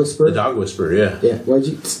dog whisperer. The dog whisperer, yeah. Yeah. Why'd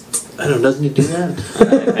you? I don't know. Doesn't he do that?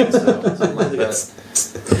 I think so. Something like that.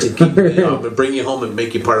 To keep bring you home and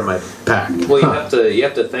make you part of my pack. Well, you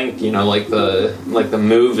have to think, like the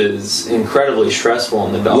move is incredibly stressful,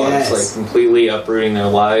 and the dogs like completely uprooting their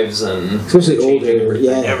lives, and especially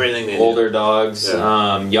everything older dogs,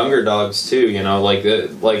 younger dogs too.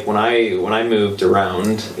 Like when I moved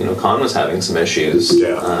around, Con was having some issues.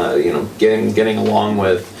 Getting along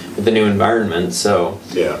with the new environment, so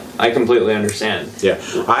I completely understand.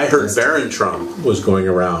 I heard Barron Trump was going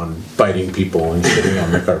around biting people and shitting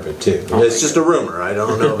on the carpet too. It's just a rumor. I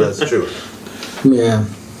don't know if that's true. Yeah.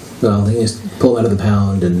 Well, they just pull out of the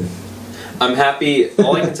pound, and I'm happy.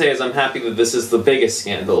 All I can say is I'm happy that this is the biggest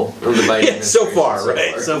scandal of the Biden so far,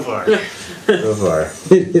 right? So far.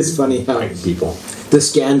 It is funny how people. The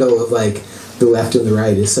scandal of like the left and the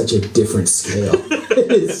right is such a different scale.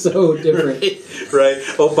 It's so different. Right.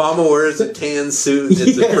 Obama wears a tan suit.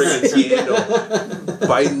 It's a freaking scandal.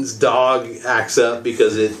 Biden's dog acts up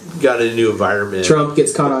because it got a new environment. Trump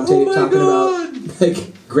gets caught on tape talking about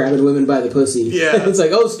like grabbing women by the pussy. Yeah. It's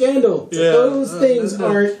like, scandal. Yeah. Those things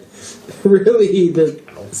aren't really the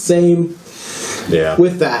same. Yeah.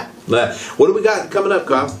 With that. What do we got coming up,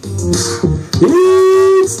 Kyle?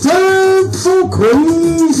 It's time for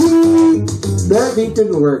crazy. That beat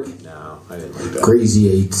didn't work. I didn't like that. Crazy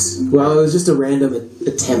Eights. Well, it was just a random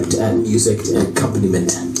attempt at music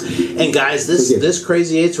accompaniment. And guys, this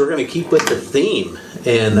Crazy Eights, we're going to keep with the theme,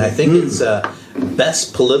 and I think it's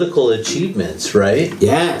best political achievements, right?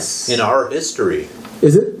 Yes. In our history.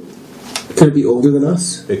 Is it? Could it be older than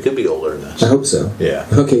us? It could be older than us. I hope so. Yeah.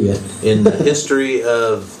 Okay, good. In the history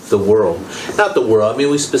of the world. Not the world. I mean,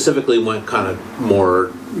 we specifically went kind of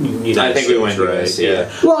more United I think States, we went right? US, yeah.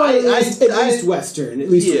 Well, at least Western. At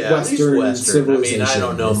least Western I mean, civilization. I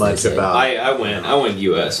don't know much about... I went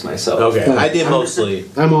US myself. Okay, I did mostly...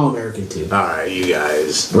 I'm all American, too. All right, you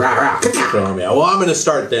guys. Rah, rah, Throw me out. Well, I'm going to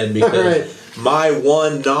start then because my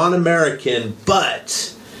one non-American,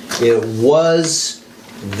 but it was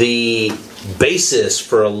the basis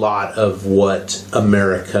for a lot of what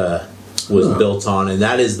America was built on, and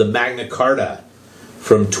that is the Magna Carta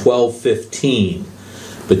from 1215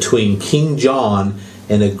 between King John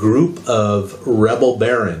and a group of rebel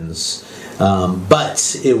barons.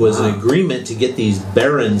 But it was an agreement to get these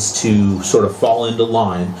barons to sort of fall into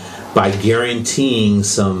line by guaranteeing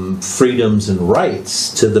some freedoms and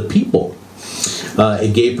rights to the people.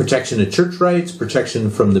 It gave protection to church rights, protection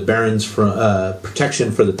from the barons,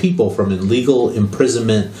 protection for the people from illegal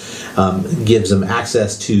imprisonment, gives them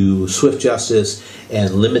access to swift justice,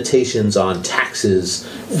 and limitations on taxes,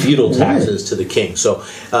 feudal taxes to the king. So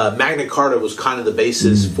Magna Carta was kind of the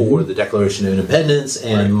basis for the Declaration of Independence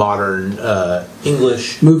and modern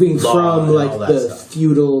English moving law from and like all that the stuff.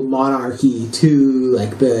 feudal monarchy to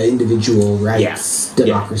like the individual rights,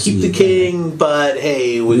 democracy. Keep the king, but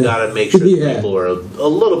hey, we got to make sure the people are a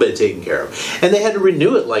little bit taken care of. And they had to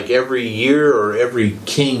renew it like every year, or every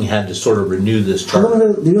king had to sort of renew this How charter.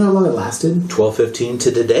 long? Do you know how long it lasted? 1215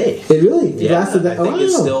 to today. It really lasted that. I think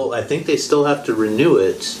it's still. I think they still have to renew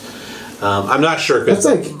it. I'm not sure. That's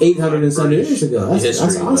like 800 and some years ago. That's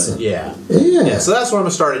awesome. Yeah. Yeah. So that's where I'm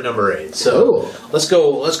gonna start at number 8. So let's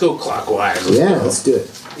go clockwise. Let's do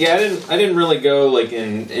it. Yeah, I didn't really go like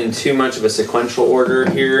in too much of a sequential order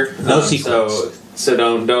here. No sequence. So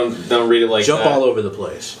don't read it like jump that. all over the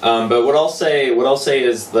place. But what I'll say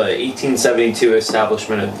is the 1872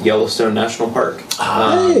 establishment of Yellowstone National Park.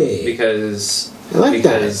 Because I like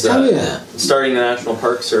that. Starting the National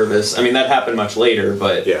Park Service, I mean that happened much later,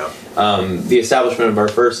 but the establishment of our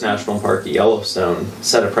first national park at Yellowstone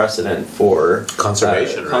set a precedent for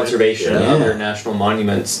conservation, conservation of other national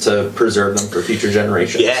monuments to preserve them for future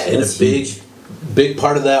generations. Yeah, and a big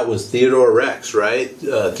part of that was Theodore Rex, right?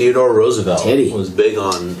 Theodore Roosevelt was big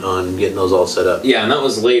on getting those all set up. Yeah, and that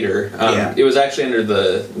was later. It was actually under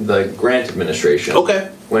the Grant administration.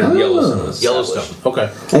 Okay. When Yellowstone was established. Okay.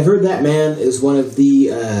 I've heard that man is one of the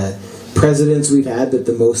presidents we've had that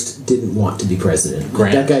the most didn't want to be president.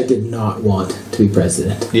 Grant. That guy did not want to be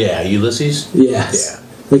president. Yeah, Ulysses? Yes. Yeah.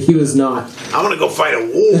 Like he was not... I want to go fight a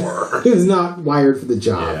war. He was not wired for the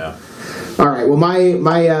job. Yeah. All right, well,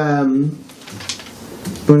 my I'm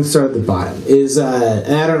going to start at the bottom.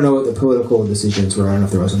 And I don't know what the political decisions were, I don't know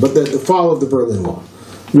if there was one, but the fall of the Berlin Wall,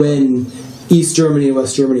 when East Germany and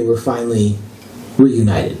West Germany were finally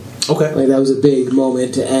reunited. Okay. Like that was a big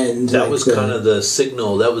moment to end. That was kind of the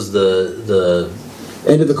signal. That was the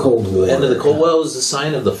end of the Cold War. End of the Cold War was the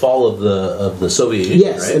sign of the fall of the Soviet Union.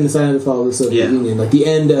 Yes, right? and the sign of the fall of the Soviet Union, like the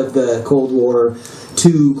end of the Cold War.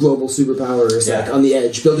 Two global superpowers, like on the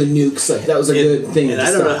edge, building nukes. Like that was a good thing. And I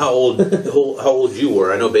don't know how old you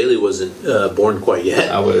were. I know Bailey wasn't born quite yet.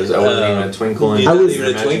 I wasn't even a twinkle. I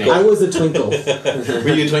was a twinkle.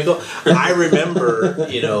 Were you a twinkle? I remember,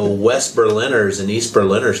 West Berliners and East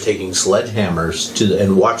Berliners taking sledgehammers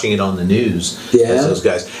and watching it on the news. Yeah. As those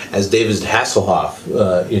guys, as David Hasselhoff,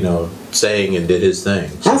 sang and did his thing.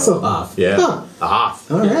 So, Hasselhoff. Yeah. Huh. Hoff.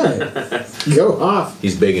 All right. Go Hoff.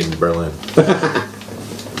 He's big in Berlin.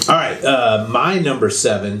 All right, my number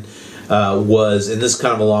 7 was, and this is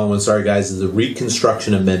kind of a long one, sorry guys, is the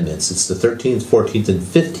Reconstruction Amendments. It's the 13th, 14th, and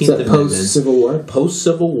 15th Amendments. Post-Civil War?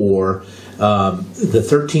 Post-Civil War. The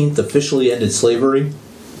 13th officially ended slavery.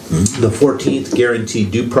 The 14th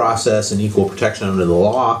guaranteed due process and equal protection under the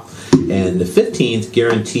law. And the 15th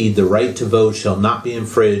guaranteed the right to vote shall not be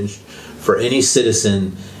infringed for any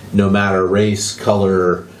citizen, no matter race,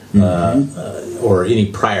 color, or any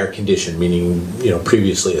prior condition, meaning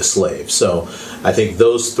previously a slave. So I think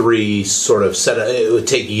those three sort of it would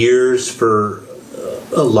take years for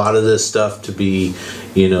a lot of this stuff to be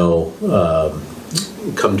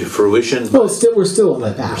come to fruition. Well, we're still on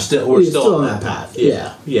that path. We're still on that path.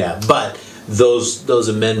 Yeah. But those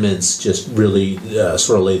amendments just really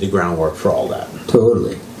sort of laid the groundwork for all that.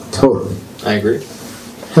 Totally. I agree.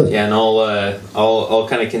 Yeah, and I'll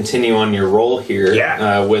kind of continue on your role here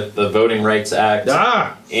with the Voting Rights Act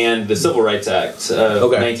and the Civil Rights Act of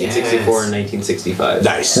 1964 and 1965.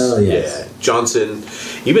 Nice. Hell yes. Yeah. Johnson,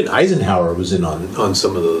 even Eisenhower was in on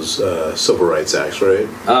some of those Civil Rights Acts, right?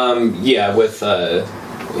 Yeah, with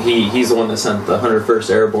he's the one that sent the 101st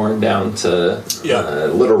Airborne down to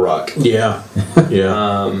Little Rock. Yeah,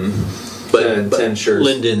 yeah. But to ensure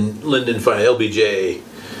Lyndon LBJ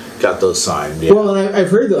got those signed. Yeah. Well, and I've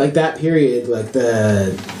heard that like that period, like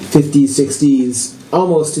the 50s, 60s,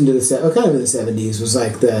 almost into the kind of in the 70s, was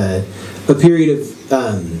like a period of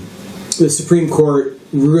the Supreme Court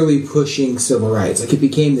really pushing civil rights. Like it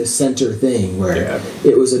became this center thing where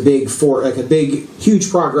it was a big huge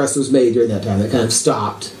progress was made during that time. That kind of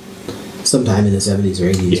stopped sometime in the 70s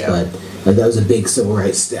or 80s, but that was a big civil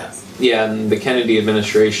rights step. Yeah, and the Kennedy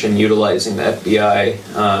administration utilizing the FBI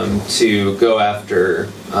to go after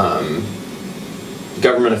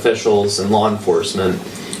government officials and law enforcement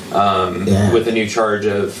with a new charge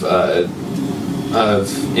of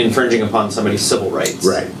infringing upon somebody's civil rights.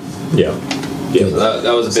 Right. Yeah. Yeah,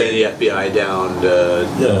 that was a big... the FBI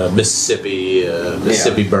down Mississippi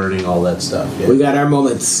burning, all that stuff. Yeah. We got our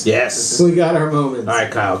moments. Yes. We got our moments. All right,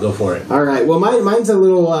 Kyle, go for it. All right. Well, mine's a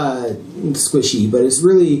little squishy, but it's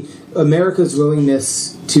really America's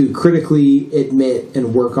willingness to critically admit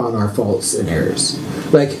and work on our faults and errors.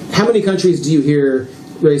 Like, how many countries do you hear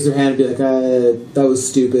raise their hand and be like, that was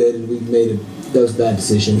stupid, and that was a bad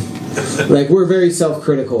decision. Like, we're very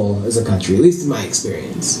self-critical as a country, at least in my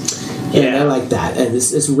experience. And I like that. And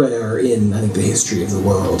it's rare in, I think, the history of the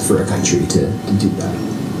world for a country to do that.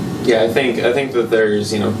 Yeah, I think that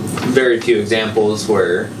there's, very few examples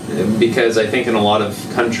where, because I think in a lot of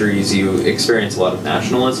countries you experience a lot of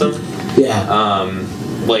nationalism. Yeah.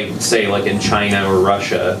 Like, say, like in China or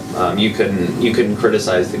Russia, you couldn't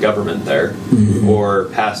criticize the government there or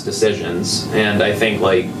pass decisions. And I think,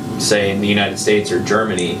 like, say in the United States or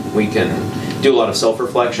Germany, we can do a lot of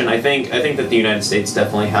self-reflection. I think that the United States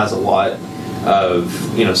definitely has a lot of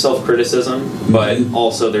self-criticism, but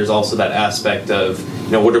also there's also that aspect of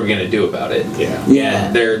what are we going to do about it? Yeah.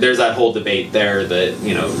 And there's that whole debate there that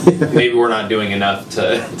maybe we're not doing enough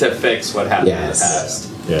to fix what happened in the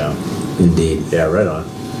past. Yeah. Indeed. Yeah, right on.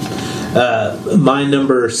 My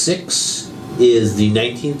number 6 is the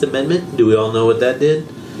 19th Amendment. Do we all know what that did?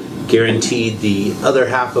 Guaranteed the other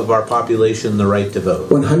half of our population the right to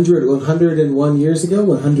vote. 101 years ago?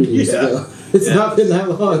 100 years ago. It's not been that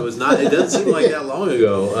long. It was not. It doesn't seem like that long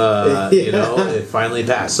ago. It finally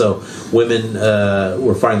passed. So women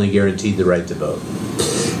were finally guaranteed the right to vote.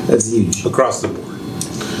 That's huge. Across the board.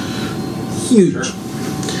 Huge. Sure.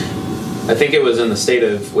 I think it was in the state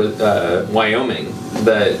of Wyoming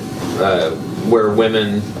that where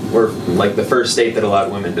women were like the first state that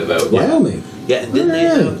allowed women to vote. Wyoming. Yeah, and didn't they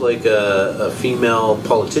have like a female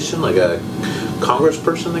politician, like a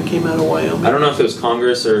congressperson that came out of Wyoming? I don't know if it was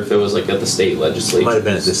Congress or if it was like at the state legislature. Might have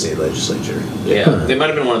been at the state legislature. Yeah, they might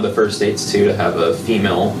have been one of the first states too to have a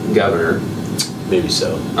female governor. Maybe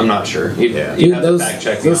so. I'm not sure. You'd have to fact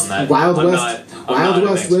check me on that. Wild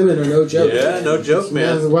West women are no joke. Yeah, no joke,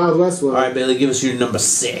 man. The Wild West women. All right, Bailey, give us your number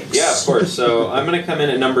 6. Yeah, of course. So I'm going to come in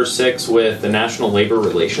at number 6 with the National Labor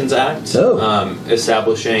Relations Act,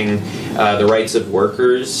 establishing the rights of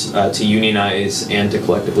workers to unionize and to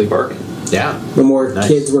collectively bargain. Yeah. No more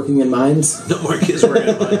kids working in mines. No more kids working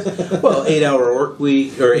in mines. Well, 8-hour work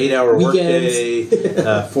week or 8-hour work day,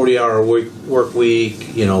 40-hour work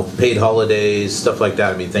week. Paid holidays, stuff like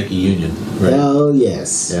that. I mean, thank you, union. Right? Hell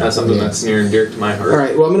yes. Yeah. That's something that's near and dear to my heart. All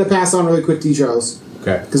right. Well, I'm going to pass on really quick to you, Charles.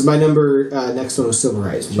 Okay. Because my number next one was civil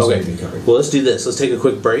rights, which is okay. covered. Well, let's do this. Let's take a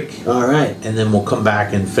quick break. All right. And then we'll come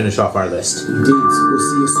back and finish off our list. Indeed. We'll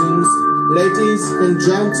see you soon. Ladies and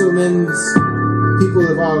gentlemen, people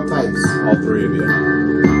of all types. All 3 of you.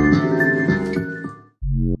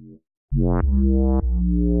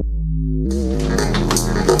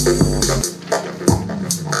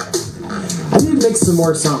 I need to make some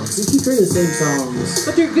more songs. We keep hearing the same songs.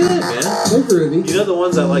 But they're good, man. They're groovy. The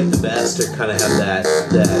ones I like the best are kind of have that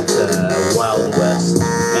Wild West.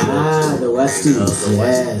 The Westies.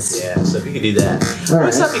 Yes. Yeah, so if you could do that. All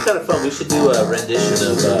right. That'd be kind of fun. We should do a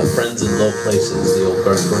rendition of Friends in Low Places, the old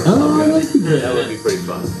Garth Brooks song. That would be pretty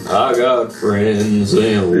fun. I got friends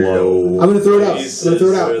in low. I'm going to throw it out.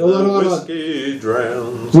 Hold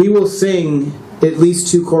on. We will sing at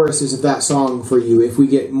least 2 choruses of that song for you if we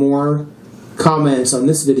get more comments on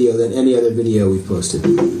this video than any other video we've posted.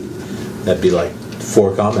 That'd be like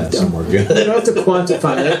 4 comments and we're good. You don't have to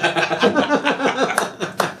quantify it.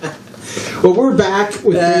 Well, we're back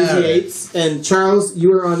with Crazy Eights, and Charles,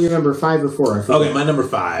 you are on your number 5 or 4. Okay, my number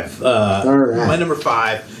 5. All right. My number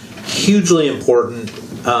 5, hugely important.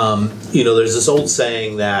 There's this old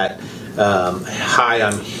saying that, "Hi,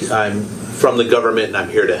 I'm from the government and I'm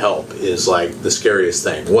here to help," is like the scariest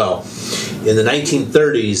thing. Well, in the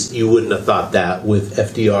 1930s, you wouldn't have thought that with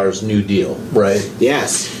FDR's New Deal, right?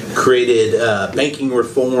 Yes. created banking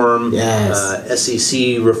reform, Yes.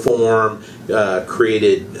 SEC reform,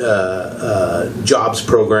 created jobs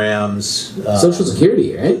programs. Social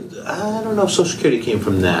Security, right? I don't know if Social Security came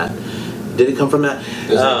from that. Did it come from that?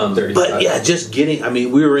 But yeah, just getting, I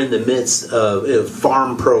mean, we were in the midst of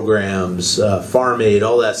farm programs, farm aid,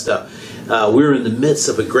 all that stuff. We were in the midst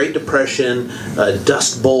of a Great Depression, a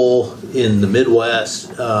Dust Bowl in the Midwest,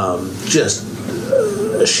 just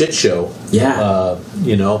a shit show. Yeah.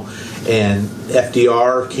 You know, and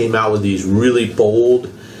FDR came out with these really bold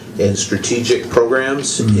and strategic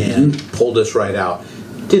programs and pulled us right out.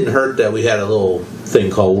 Didn't hurt that we had a little thing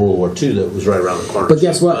called World War II that was right around the corner. But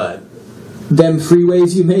guess what? Them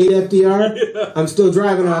freeways you made, FDR, I'm still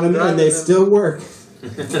driving on them, and they still work.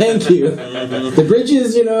 Thank you. The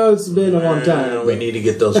bridges, you know, it's been a long time. We need to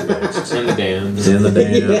get those fixed. And the dams. And the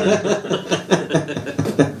dam.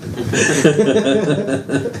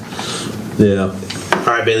 Yeah. All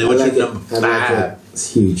right, Bailey, what's your number 5?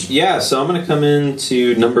 It's huge. Yeah, so I'm going to come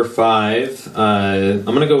into number 5. I'm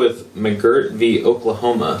going to go with McGirt v.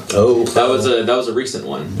 Oklahoma. Oh, that was a recent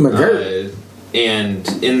one. McGirt. And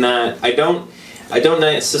in that, I don't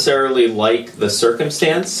necessarily like the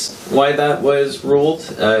circumstance why that was ruled.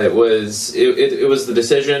 It was the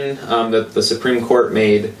decision that the Supreme Court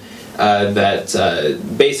made that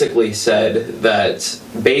basically said that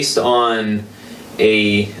based on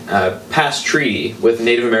a past treaty with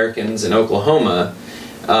Native Americans in Oklahoma,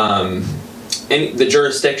 and the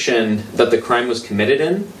jurisdiction that the crime was committed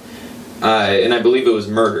in, and I believe it was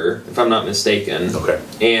murder, if I'm not mistaken. Okay.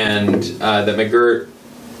 And that McGirt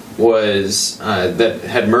was that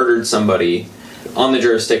had murdered somebody on the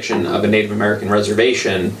jurisdiction of a Native American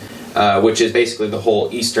reservation, which is basically the whole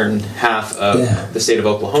eastern half of the state of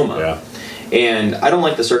Oklahoma. Yeah. And I don't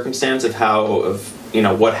like the circumstance of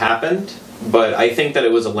what happened, but I think that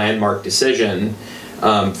it was a landmark decision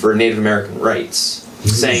for Native American rights.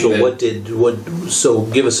 Saying so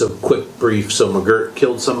give us a quick brief. So McGirt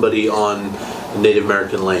killed somebody on Native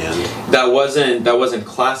American land. That wasn't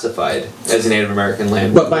classified as a Native American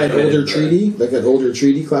land. But by an older treaty? Like an older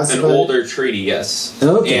treaty classified? An older treaty, yes.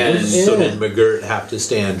 Okay. And So did McGirt have to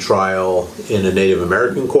stand trial in a Native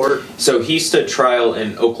American court? so he stood trial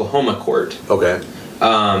in Oklahoma court. Okay.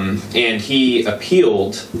 And he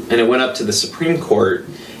appealed, and it went up to the Supreme Court,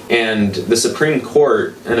 and the Supreme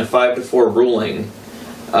Court, in a 5-4 ruling,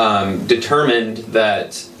 determined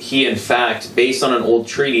that he, in fact, based on an old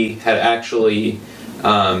treaty, had actually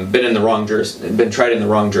been tried in the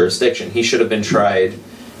wrong jurisdiction. He should have been tried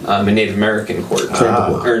in Native American court,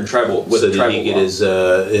 or in tribal. With So tribal did he get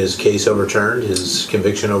law. his case overturned, his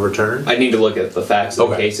conviction overturned? I need to look at the facts of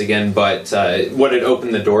the case again, but what it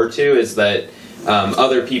opened the door to is that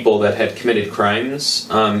other people that had committed crimes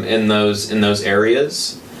in those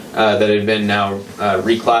areas that had been now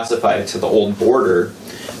reclassified to the old border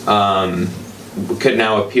could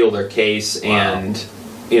now appeal their case and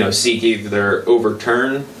seek either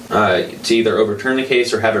overturn the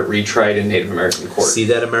case or have it retried in Native American court. See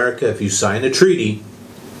that, America? If you sign a treaty,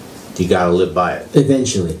 you got to live by it.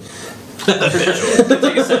 Eventually. Could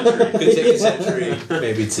take a century. Could take a century,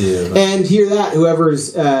 maybe 2. And hear that,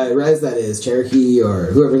 whoever's res that is, Cherokee or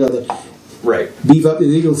whoever's out there, Right. beef up the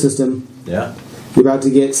legal system. Yeah. You're about to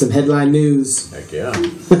get some headline news. Heck yeah.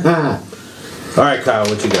 All right, Kyle,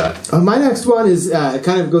 what you got? My next one is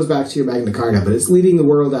kind of goes back to your Magna Carta, but it's leading the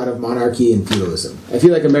world out of monarchy and feudalism. I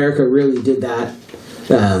feel like America really did that.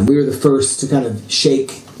 We were the first to kind of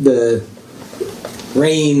shake the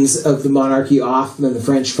reins of the monarchy off, and then the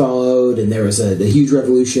French followed, and there was a huge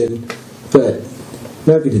revolution. But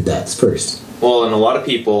America did that first. Well, and a lot of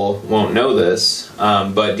people won't know this,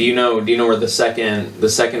 but do you know where the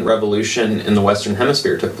second revolution in the Western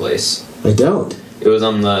Hemisphere took place? I don't. It was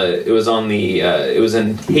in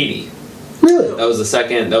Haiti. Really? That was the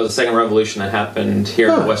second revolution that happened here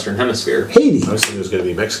in the Western Hemisphere. Haiti. I was thinking it was going to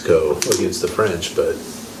be Mexico against the French, but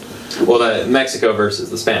Well, Mexico versus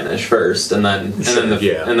the Spanish first, and then the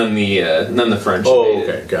French. oh, invaded.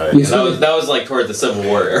 okay, got it. Yeah, that was like toward the Civil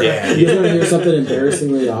War era. Yeah. You want to hear something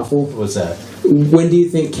embarrassingly awful? What's that? When do you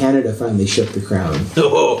think Canada finally shook the crown?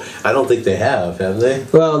 Oh, I don't think they have they?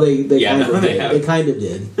 Well, they Yeah, kind no, of they did. have. They kind of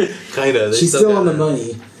did. Kind of. She's still on the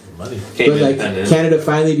money. Money. Became But like independent. Canada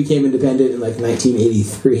finally became independent in like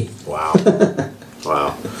 1983. Wow.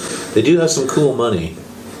 Wow. They do have some cool money.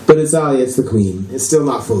 But it's the Queen. It's still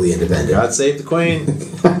not fully independent. God save the Queen.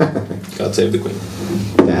 God save the Queen.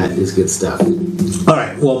 That is good stuff. All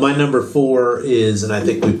right. Well, my number 4 is, and I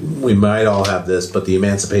think we might all have this, but the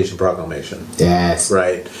Emancipation Proclamation. Yes.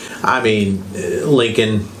 Right. I mean,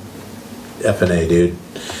 Lincoln, F&A, dude.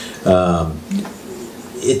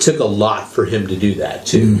 it took a lot for him to do that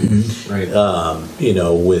too. Right. You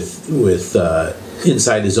know, with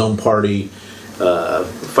inside his own party,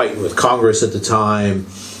 fighting with Congress at the time,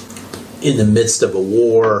 in the midst of a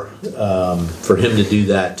war, for him to do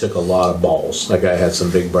that took a lot of balls. That guy had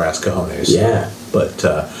some big brass cojones. Yeah. But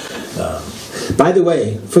by the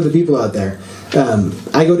way, for the people out there,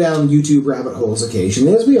 I go down YouTube rabbit holes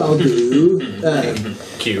occasionally, as we all do.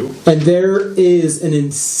 Q. And there is an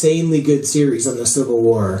insanely good series on the Civil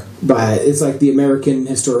War. It's like the American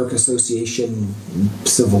Historic Association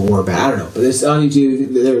Civil War. But I don't know. But it's on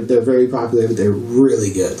YouTube. They're very popular. But they're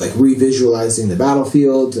really good. Like revisualizing the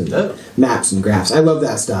battlefields and maps and graphs. I love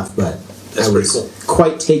that stuff. But That's I was pretty cool.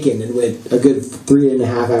 quite taken and went a good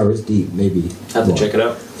 3.5 hours deep, maybe. Have to check it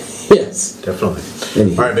out. Yes. definitely.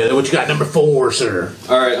 Anyhow. All right, Bailey, what you got number 4, sir?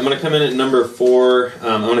 All right, I'm going to come in at number 4.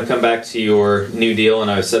 I'm going to come back to your New Deal,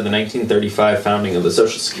 and I said the 1935 founding of the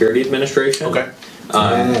Social Security Administration. Okay.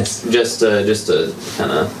 Yes. Just to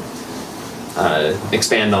kind of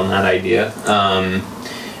expand on that idea.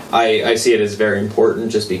 I see it as very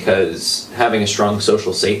important just because having a strong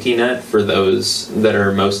social safety net for those that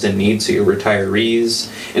are most in need, so your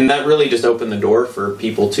retirees, and that really just opened the door for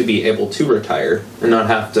people to be able to retire and not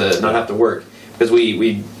have to work, because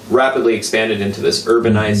we rapidly expanded into this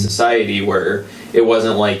urbanized society where it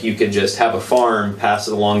wasn't like you could just have a farm, pass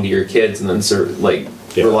it along to your kids, and then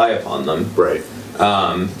rely upon them. Right.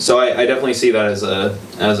 So I definitely see that as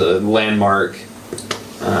a landmark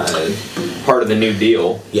part of the New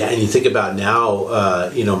Deal. Yeah, and you think about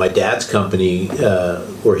now, my dad's company,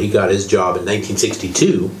 where he got his job in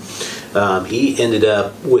 1962, he ended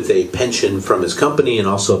up with a pension from his company and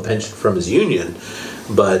also a pension from his union.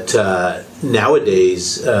 But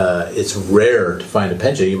nowadays, it's rare to find a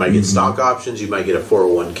pension. You might get stock options, you might get a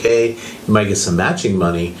 401k, you might get some matching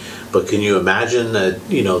money. But can you imagine that,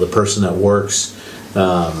 the person that works,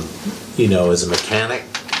 as a mechanic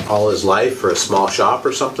all his life for a small shop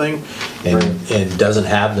or something, and doesn't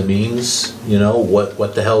have the means,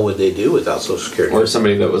 what the hell would they do without Social Security? Or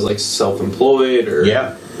somebody that was like self-employed, or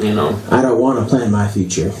I don't want to plan my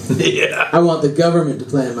future. Yeah. I want the government to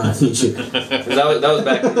plan my future. that was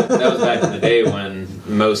back in the day when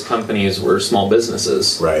most companies were small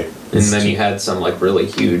businesses, Right. And then you had some like really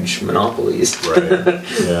huge monopolies. Right.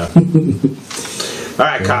 Yeah. All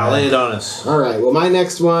right, Kyle, lay it on us. All right. Well, my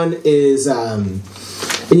next one is,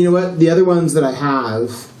 and you know what? The other ones that I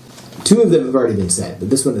have, 2 of them have already been said, but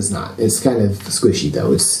this one is not. It's kind of squishy,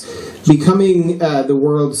 though. It's becoming the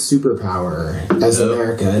world's superpower as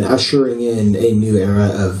America and ushering in a new era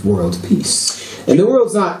of world peace. And the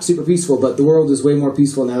world's not super peaceful, but the world is way more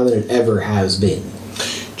peaceful now than it ever has been.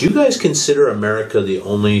 Do you guys consider America the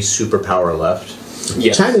only superpower left?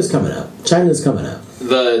 Yes. China's coming up.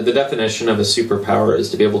 The definition of a superpower is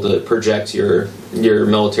to be able to project your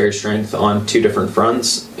military strength on 2 different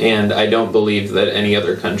fronts, and I don't believe that any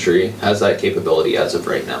other country has that capability as of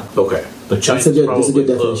right now. Okay, but China's That's a probably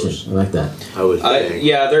good close. definition. I like that. I would think.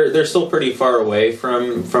 Yeah, they're still pretty far away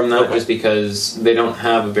from that, just because they don't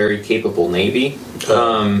have a very capable navy.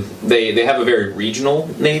 They have a very regional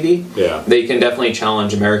navy. Yeah. They can definitely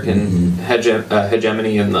challenge American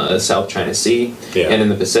hegemony in the South China Sea and in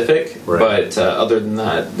the Pacific. Right. But other than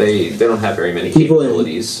that, they don't have very many People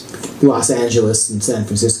capabilities. in Los Angeles and San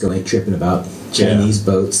Francisco ain't tripping about Chinese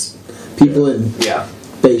boats. People in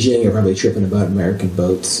Beijing are probably tripping about American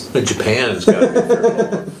boats. But Japan's got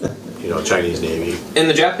a Chinese Navy. And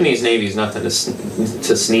the Japanese Navy is nothing to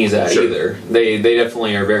sneeze at either. They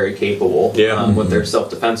definitely are very capable with their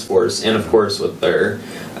self-defense force, and of course with their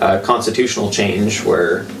constitutional change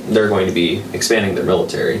where they're going to be expanding their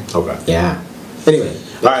military. Okay. Yeah. Anyway.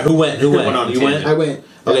 All right, who went? Went on You went? I went.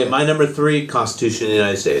 Okay, my number 3, Constitution of the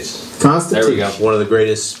United States. Constitution. There we go. One of the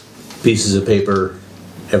greatest pieces of paper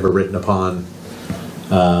ever written upon.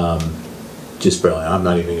 Just brilliant. I'm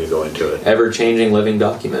not even going to go into it. Ever-changing living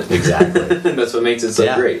document. Exactly. That's what makes it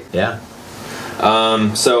so great. Yeah.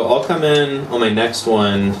 So I'll come in on my next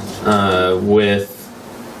one with,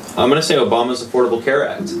 I'm going to say Obama's Affordable Care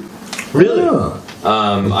Act. Really? Oh.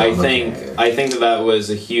 I think that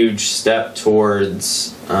was a huge step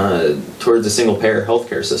towards a single-payer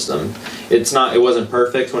healthcare system. It wasn't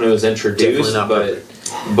perfect when it was introduced,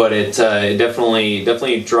 but it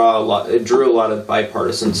definitely drew a lot of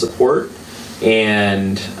bipartisan support,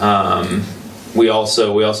 and we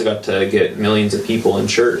also got to get millions of people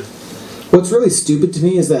insured. What's really stupid to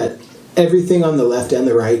me is that everything on the left and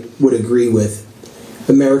the right would agree with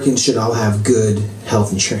Americans should all have good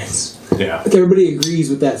health insurance. Yeah. Like everybody agrees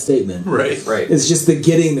with that statement. Right. It's just the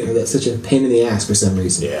getting there that's such a pain in the ass for some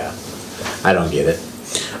reason. Yeah. I don't get it.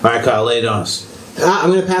 All right, Kyle, lay it on us. I'm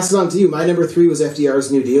going to pass it on to you. My number 3 was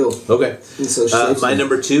FDR's New Deal. Okay. My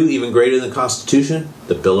number 2, even greater than the Constitution,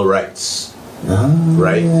 the Bill of Rights.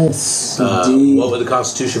 Right? Yes, what would the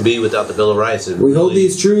Constitution be without the Bill of Rights? We hold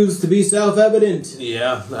these truths to be self-evident.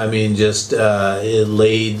 Yeah, I mean, just it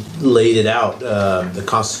laid it out. The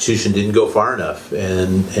Constitution didn't go far enough,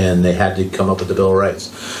 and they had to come up with the Bill of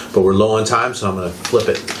Rights. But we're low on time, so I'm going to flip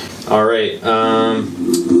it. All right.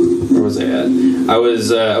 Where was I at? I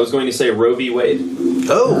was going to say Roe v. Wade.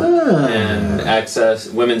 Oh. And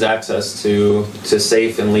women's access to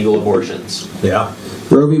safe and legal abortions. Yeah.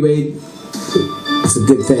 Roe v. Wade. It's a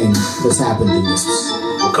good thing that's happened in this.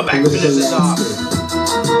 We'll come back to this off.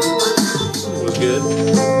 Was good.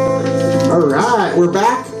 All right, we're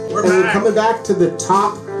back. We're coming back to the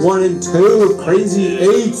top 1 and 2 of Crazy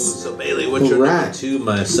Eights. So Bailey, what's your number 2,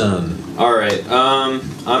 my son? All right, I'm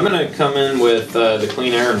gonna come in with the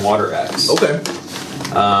Clean Air and Water Acts. Okay.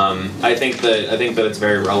 I think that it's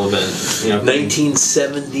very relevant.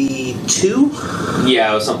 1972.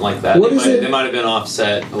 Yeah, it was something like that. They might have been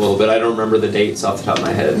offset a little bit. I don't remember the dates off the top of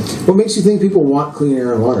my head. What makes you think people want clean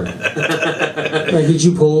air and water? Like, did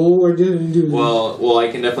you poll or did you? Well, I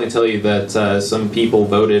can definitely tell you that some people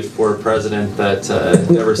voted for a president that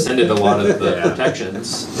rescinded a lot of the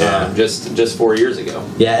protections just 4 years ago.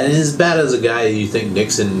 Yeah, and as bad as a guy you think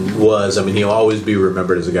Nixon was, I mean, he'll always be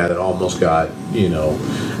remembered as a guy that almost got,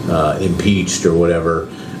 impeached or whatever.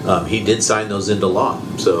 He did sign those into law,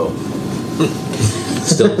 so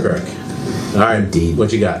still a crook. All right, indeed.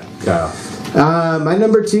 What you got, Kyle? My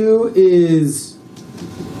number 2 is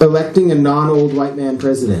electing a non-old white man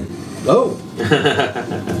president. Oh.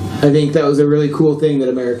 I think that was a really cool thing that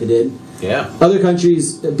America did. Yeah. Other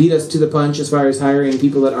countries beat us to the punch as far as hiring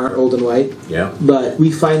people that aren't old and white. Yeah. But we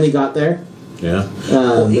finally got there. Yeah.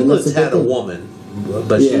 England's had a woman,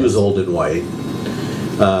 but she was old and white.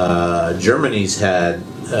 Germany's had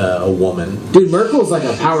a woman. Dude, Merkel's like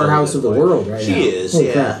a powerhouse of the world right now. She is,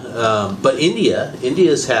 yeah. But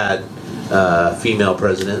India's had female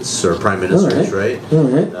presidents or prime ministers, right? All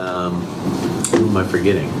right. Who am I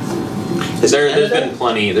forgetting? There's been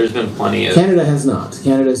plenty of... Canada has not.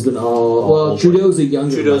 Canada's been all Trudeau's a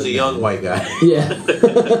young white guy. Yeah.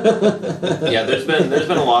 Yeah, there's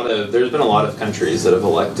been a lot of countries that have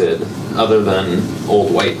elected other than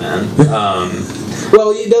old white men.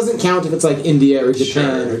 Well, it doesn't count if it's like India or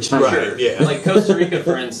Japan or China. Right, yeah. Like Costa Rica,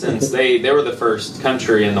 for instance, they were the first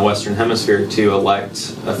country in the Western Hemisphere to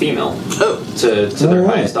elect a female to their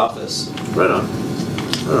highest office. Right on.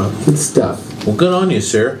 Good stuff. Well, good on you,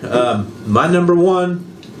 sir. My number 1.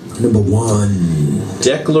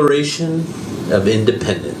 Declaration of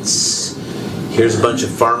Independence. Here's a bunch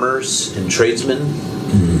of farmers and tradesmen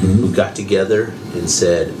who got together and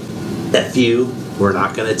said, F you, we're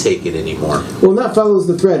not going to take it anymore. Well, that follows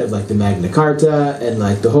the thread of like the Magna Carta and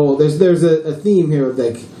like the whole. There's a theme here of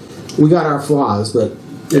like we got our flaws, but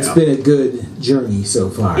it's been a good journey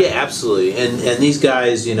so far. Yeah, absolutely. And these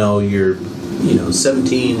guys, you're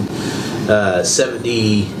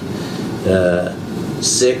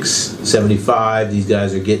 76, 75. These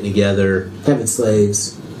guys are getting together, having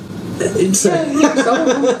slaves.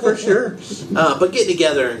 For sure. But getting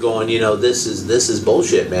together and going, this is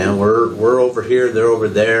bullshit, man. We're over here, they're over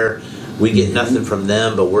there. We get nothing from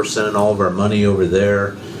them, but we're sending all of our money over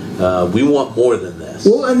there. We want more than this.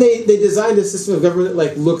 Well, and they designed a system of government that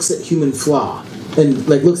like looks at human flaw and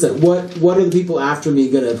like looks at what are the people after me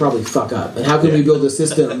going to probably fuck up, and how can we build a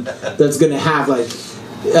system that's going to have like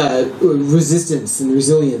resistance and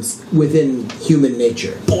resilience within human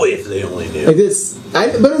nature. Boy, if they only knew. Like this,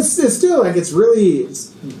 but it's still like it's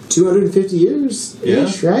 250 years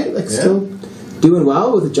ish, right? Like still doing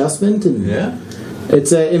well with adjustment and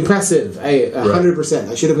it's impressive. 100%.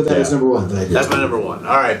 I should have put that as number 1, but I didn't. That's my number 1.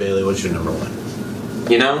 All right, Bailey, what's your number 1?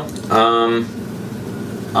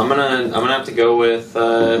 I'm gonna have to go with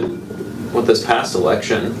this past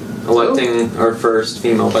election. Electing our first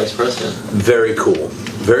female vice president. Very cool.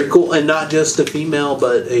 Very cool. And not just a female,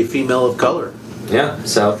 but a female of color. Yeah,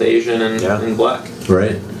 South Asian and black.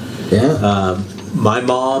 Right. Yeah. My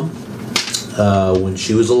mom, when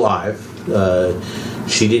she was alive,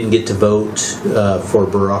 she didn't get to vote for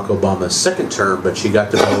Barack Obama's second term, but she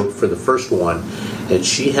got to vote for the first one. And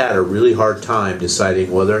she had a really hard time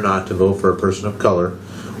deciding whether or not to vote for a person of color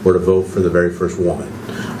or to vote for the very first woman.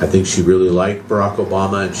 I think she really liked Barack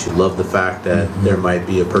Obama, and she loved the fact that there might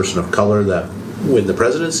be a person of color that win the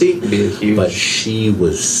presidency. But she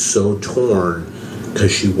was so torn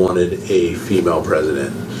because she wanted a female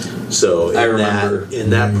president. So in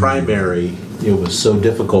that primary, it was so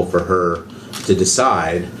difficult for her to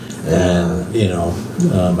decide, and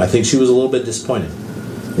I think she was a little bit disappointed.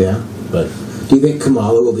 Yeah, but Do you think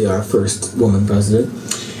Kamala will be our first woman president?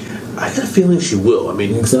 I got a feeling she will. I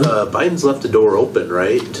mean, so? Biden's left the door open,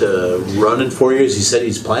 right, to run in 4 years. He said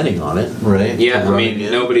he's planning on it, right? Yeah, I mean,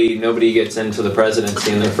 nobody gets into the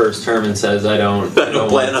presidency in their first term and says, I don't want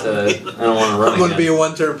to run. I'm going to be a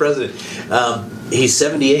one-term president. He's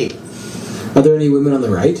 78. Are there any women on the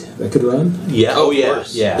right that could run? Yeah. Oh, yeah.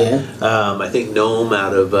 course. Yeah. I think Noam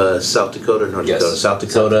out of South Dakota, South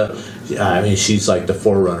Dakota. I mean, she's like the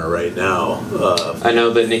forerunner right now. I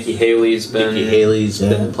know that Nikki Haley's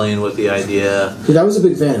been playing with the idea. Dude, I was a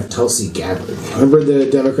big fan of Tulsi Gabbard. Remember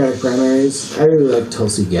the Democratic primaries? I really like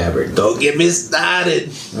Tulsi Gabbard. Don't get me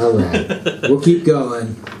started. All right. We'll keep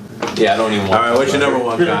going. Yeah, I don't even want All right, what's your number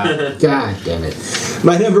one, Kyle? God damn it.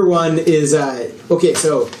 My number one is, okay,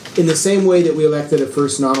 so in the same way that we elected a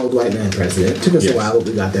first non-old white man president, it took us a while, but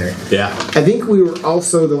we got there. Yeah. I think we were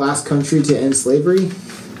also the last country to end slavery.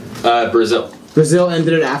 Brazil. Brazil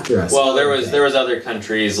ended it after us. Well, there was other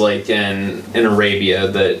countries like in Arabia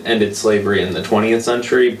that ended slavery in the 20th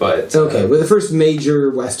century, but okay, well, the first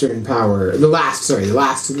major Western power, the last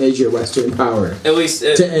major Western power, at least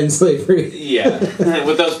to end slavery. Yeah,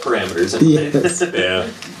 with those parameters. Yes. Yeah.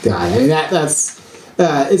 God, I mean that's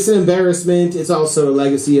it's an embarrassment. It's also a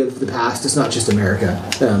legacy of the past. It's not just America,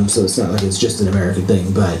 so it's not like it's just an American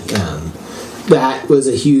thing, but that was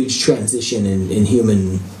a huge transition in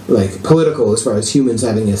human, like, political, as far as humans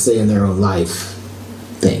having a say in their own life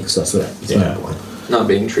thing. So that's what I'm going. Not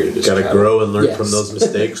being treated as Gotta grow and learn from those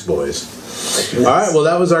mistakes, boys. All right, well,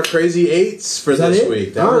 that was our crazy eights for this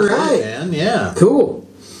week. That was right, man. Yeah. Cool.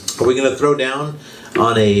 Are we gonna throw down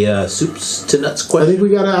on a soups to nuts I question? think we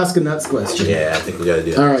gotta ask a nuts question. Yeah, I think we gotta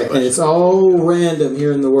do that. All right, and it's all random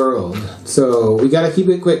here in the world, so we gotta keep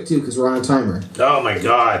it quick too because we're on a timer. Oh my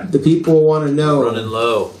God. The people want to know. Running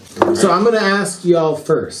low. So I'm gonna ask y'all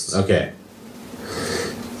first. Okay.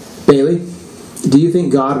 Bailey, do you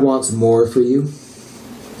think God wants more for you?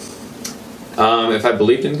 If I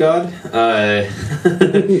believed in God, I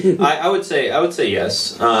would say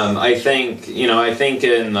yes. I think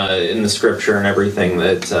in the scripture and everything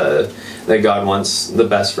that God wants the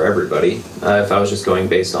best for everybody. If I was just going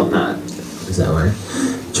based on that, Is that right,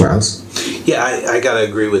 Charles? Yeah, I gotta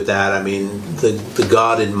agree with that. I mean, the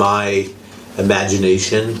God in my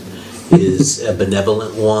imagination is a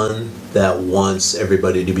benevolent one that wants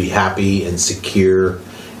everybody to be happy and secure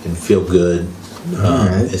and feel good.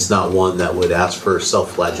 Right. It's not one that would ask for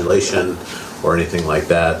self-flagellation or anything like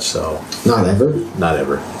that. So Not ever. not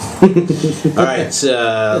ever. All right,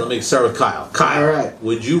 let me start with Kyle. Kyle, All right.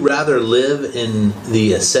 would you rather live in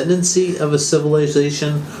the ascendancy of a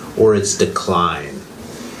civilization or its decline?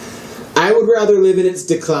 I would rather live in its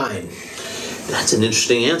decline. That's an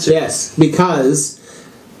interesting answer. Yes, because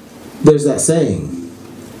there's that saying.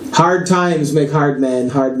 Hard times make hard men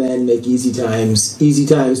make easy times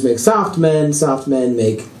make soft men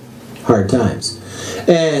make hard times.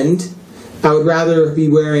 And I would rather be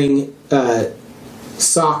wearing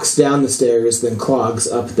socks down the stairs than clogs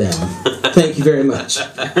up them. Thank you very much.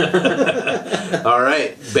 All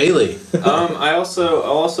right, Bailey. I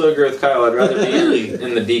also agree with Kyle. I'd rather be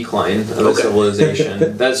in the decline of a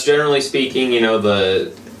civilization. That's generally speaking,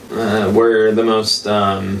 where the most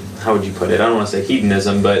how would you put it? I don't want to say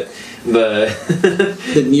hedonism, but the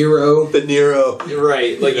Nero.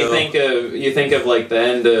 Right, like you think of like the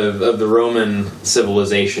end of the Roman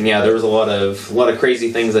civilization. Yeah, there was a lot of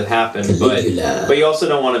crazy things that happened, but you also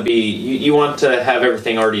don't want to be. You want to have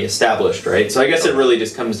everything already established, right? So I guess it really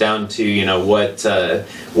just comes down to what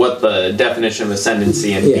the definition of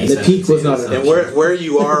ascendancy and the peak was not and where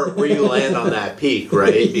you land on that peak,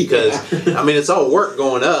 right? Because I mean, it's all work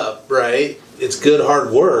going up, right? It's good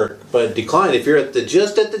hard work, but decline. If you're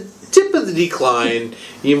just at the tip of the decline,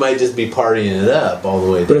 you might just be partying it up all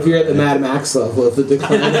the way down. But if you're at the Mad Max level of the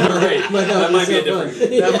decline, right. That might be a different.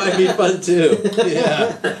 That might be fun too.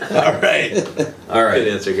 Yeah. All right. Good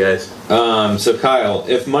answer, guys. So Kyle,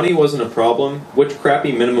 if money wasn't a problem, which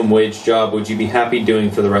crappy minimum wage job would you be happy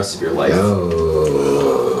doing for the rest of your life?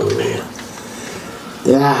 Oh man.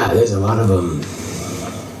 Yeah, there's a lot of them.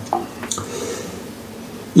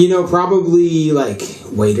 Probably like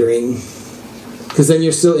waitering. Because then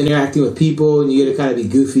you're still interacting with people, and you get to kind of be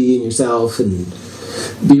goofy in yourself and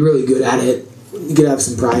be really good at it. You get to have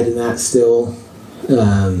some pride in that still. So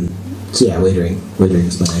yeah, waitering. Waitering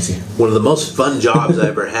is my answer. One of the most fun jobs I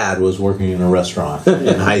ever had was working in a restaurant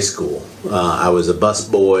in high school. I was a bus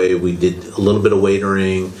boy. We did a little bit of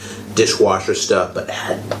waitering, dishwasher stuff, but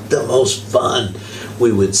had the most fun.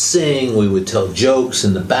 We would sing. We would tell jokes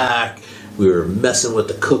in the back. We were messing with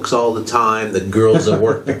the cooks all the time. The girls that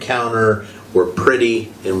worked the counter were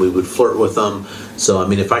pretty, and we would flirt with them. So, I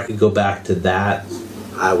mean, if I could go back to that,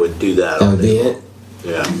 I would do that. That would be it?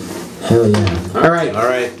 Yeah. Hell yeah. All right. All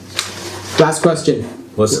right. Last question.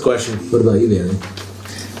 What's the question? What about you, Bailey?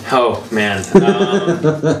 Oh man,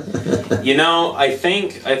 you know, I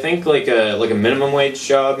think like a minimum wage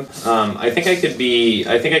job. I think I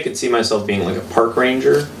could see myself being like a park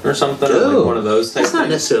ranger or something, or like one of those types. That's not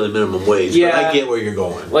necessarily minimum wage. Yeah, but I get where you're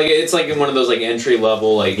going. Like it's like one of those like entry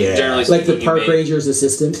level, like generally like the park ranger's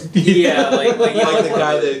assistant. Yeah, like the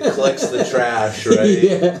guy that collects the trash, right?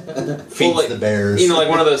 Yeah, feeds the bears. You know, like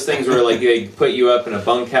one of those things where like they put you up in a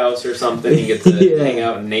bunkhouse or something. You get to hang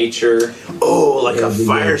out in nature. Oh, like a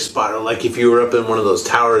fire spotter, like if you were up in one of those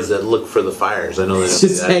towers that look for the fires. I know they it's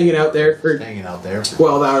just hanging out there for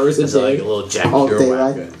 12 hours a day. Like a little Jack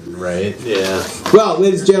Kerouac, right? Yeah. Well,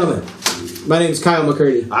 ladies and gentlemen, my name is Kyle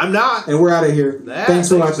McCurdy. I'm not. And we're out of here. Thanks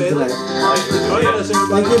for watching tonight.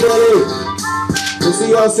 Thank you, Bailey. We'll see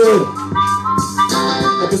you all soon.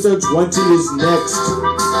 Episode 20 is next.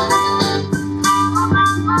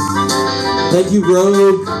 Thank you,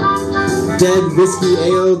 Rogue. Dead Whiskey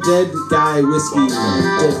Ale, Dead Guy Whiskey,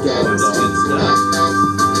 Dead Guy Whiskey.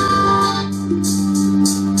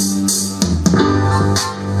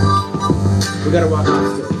 We gotta walk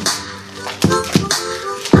off still.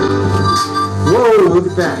 Whoa, look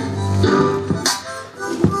at that.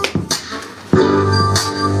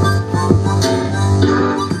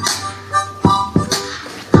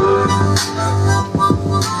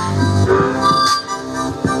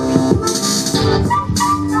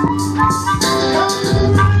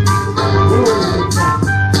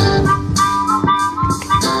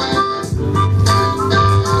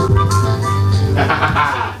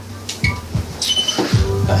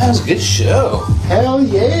 That was a good show. Hell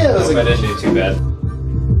yeah. I didn't do too bad.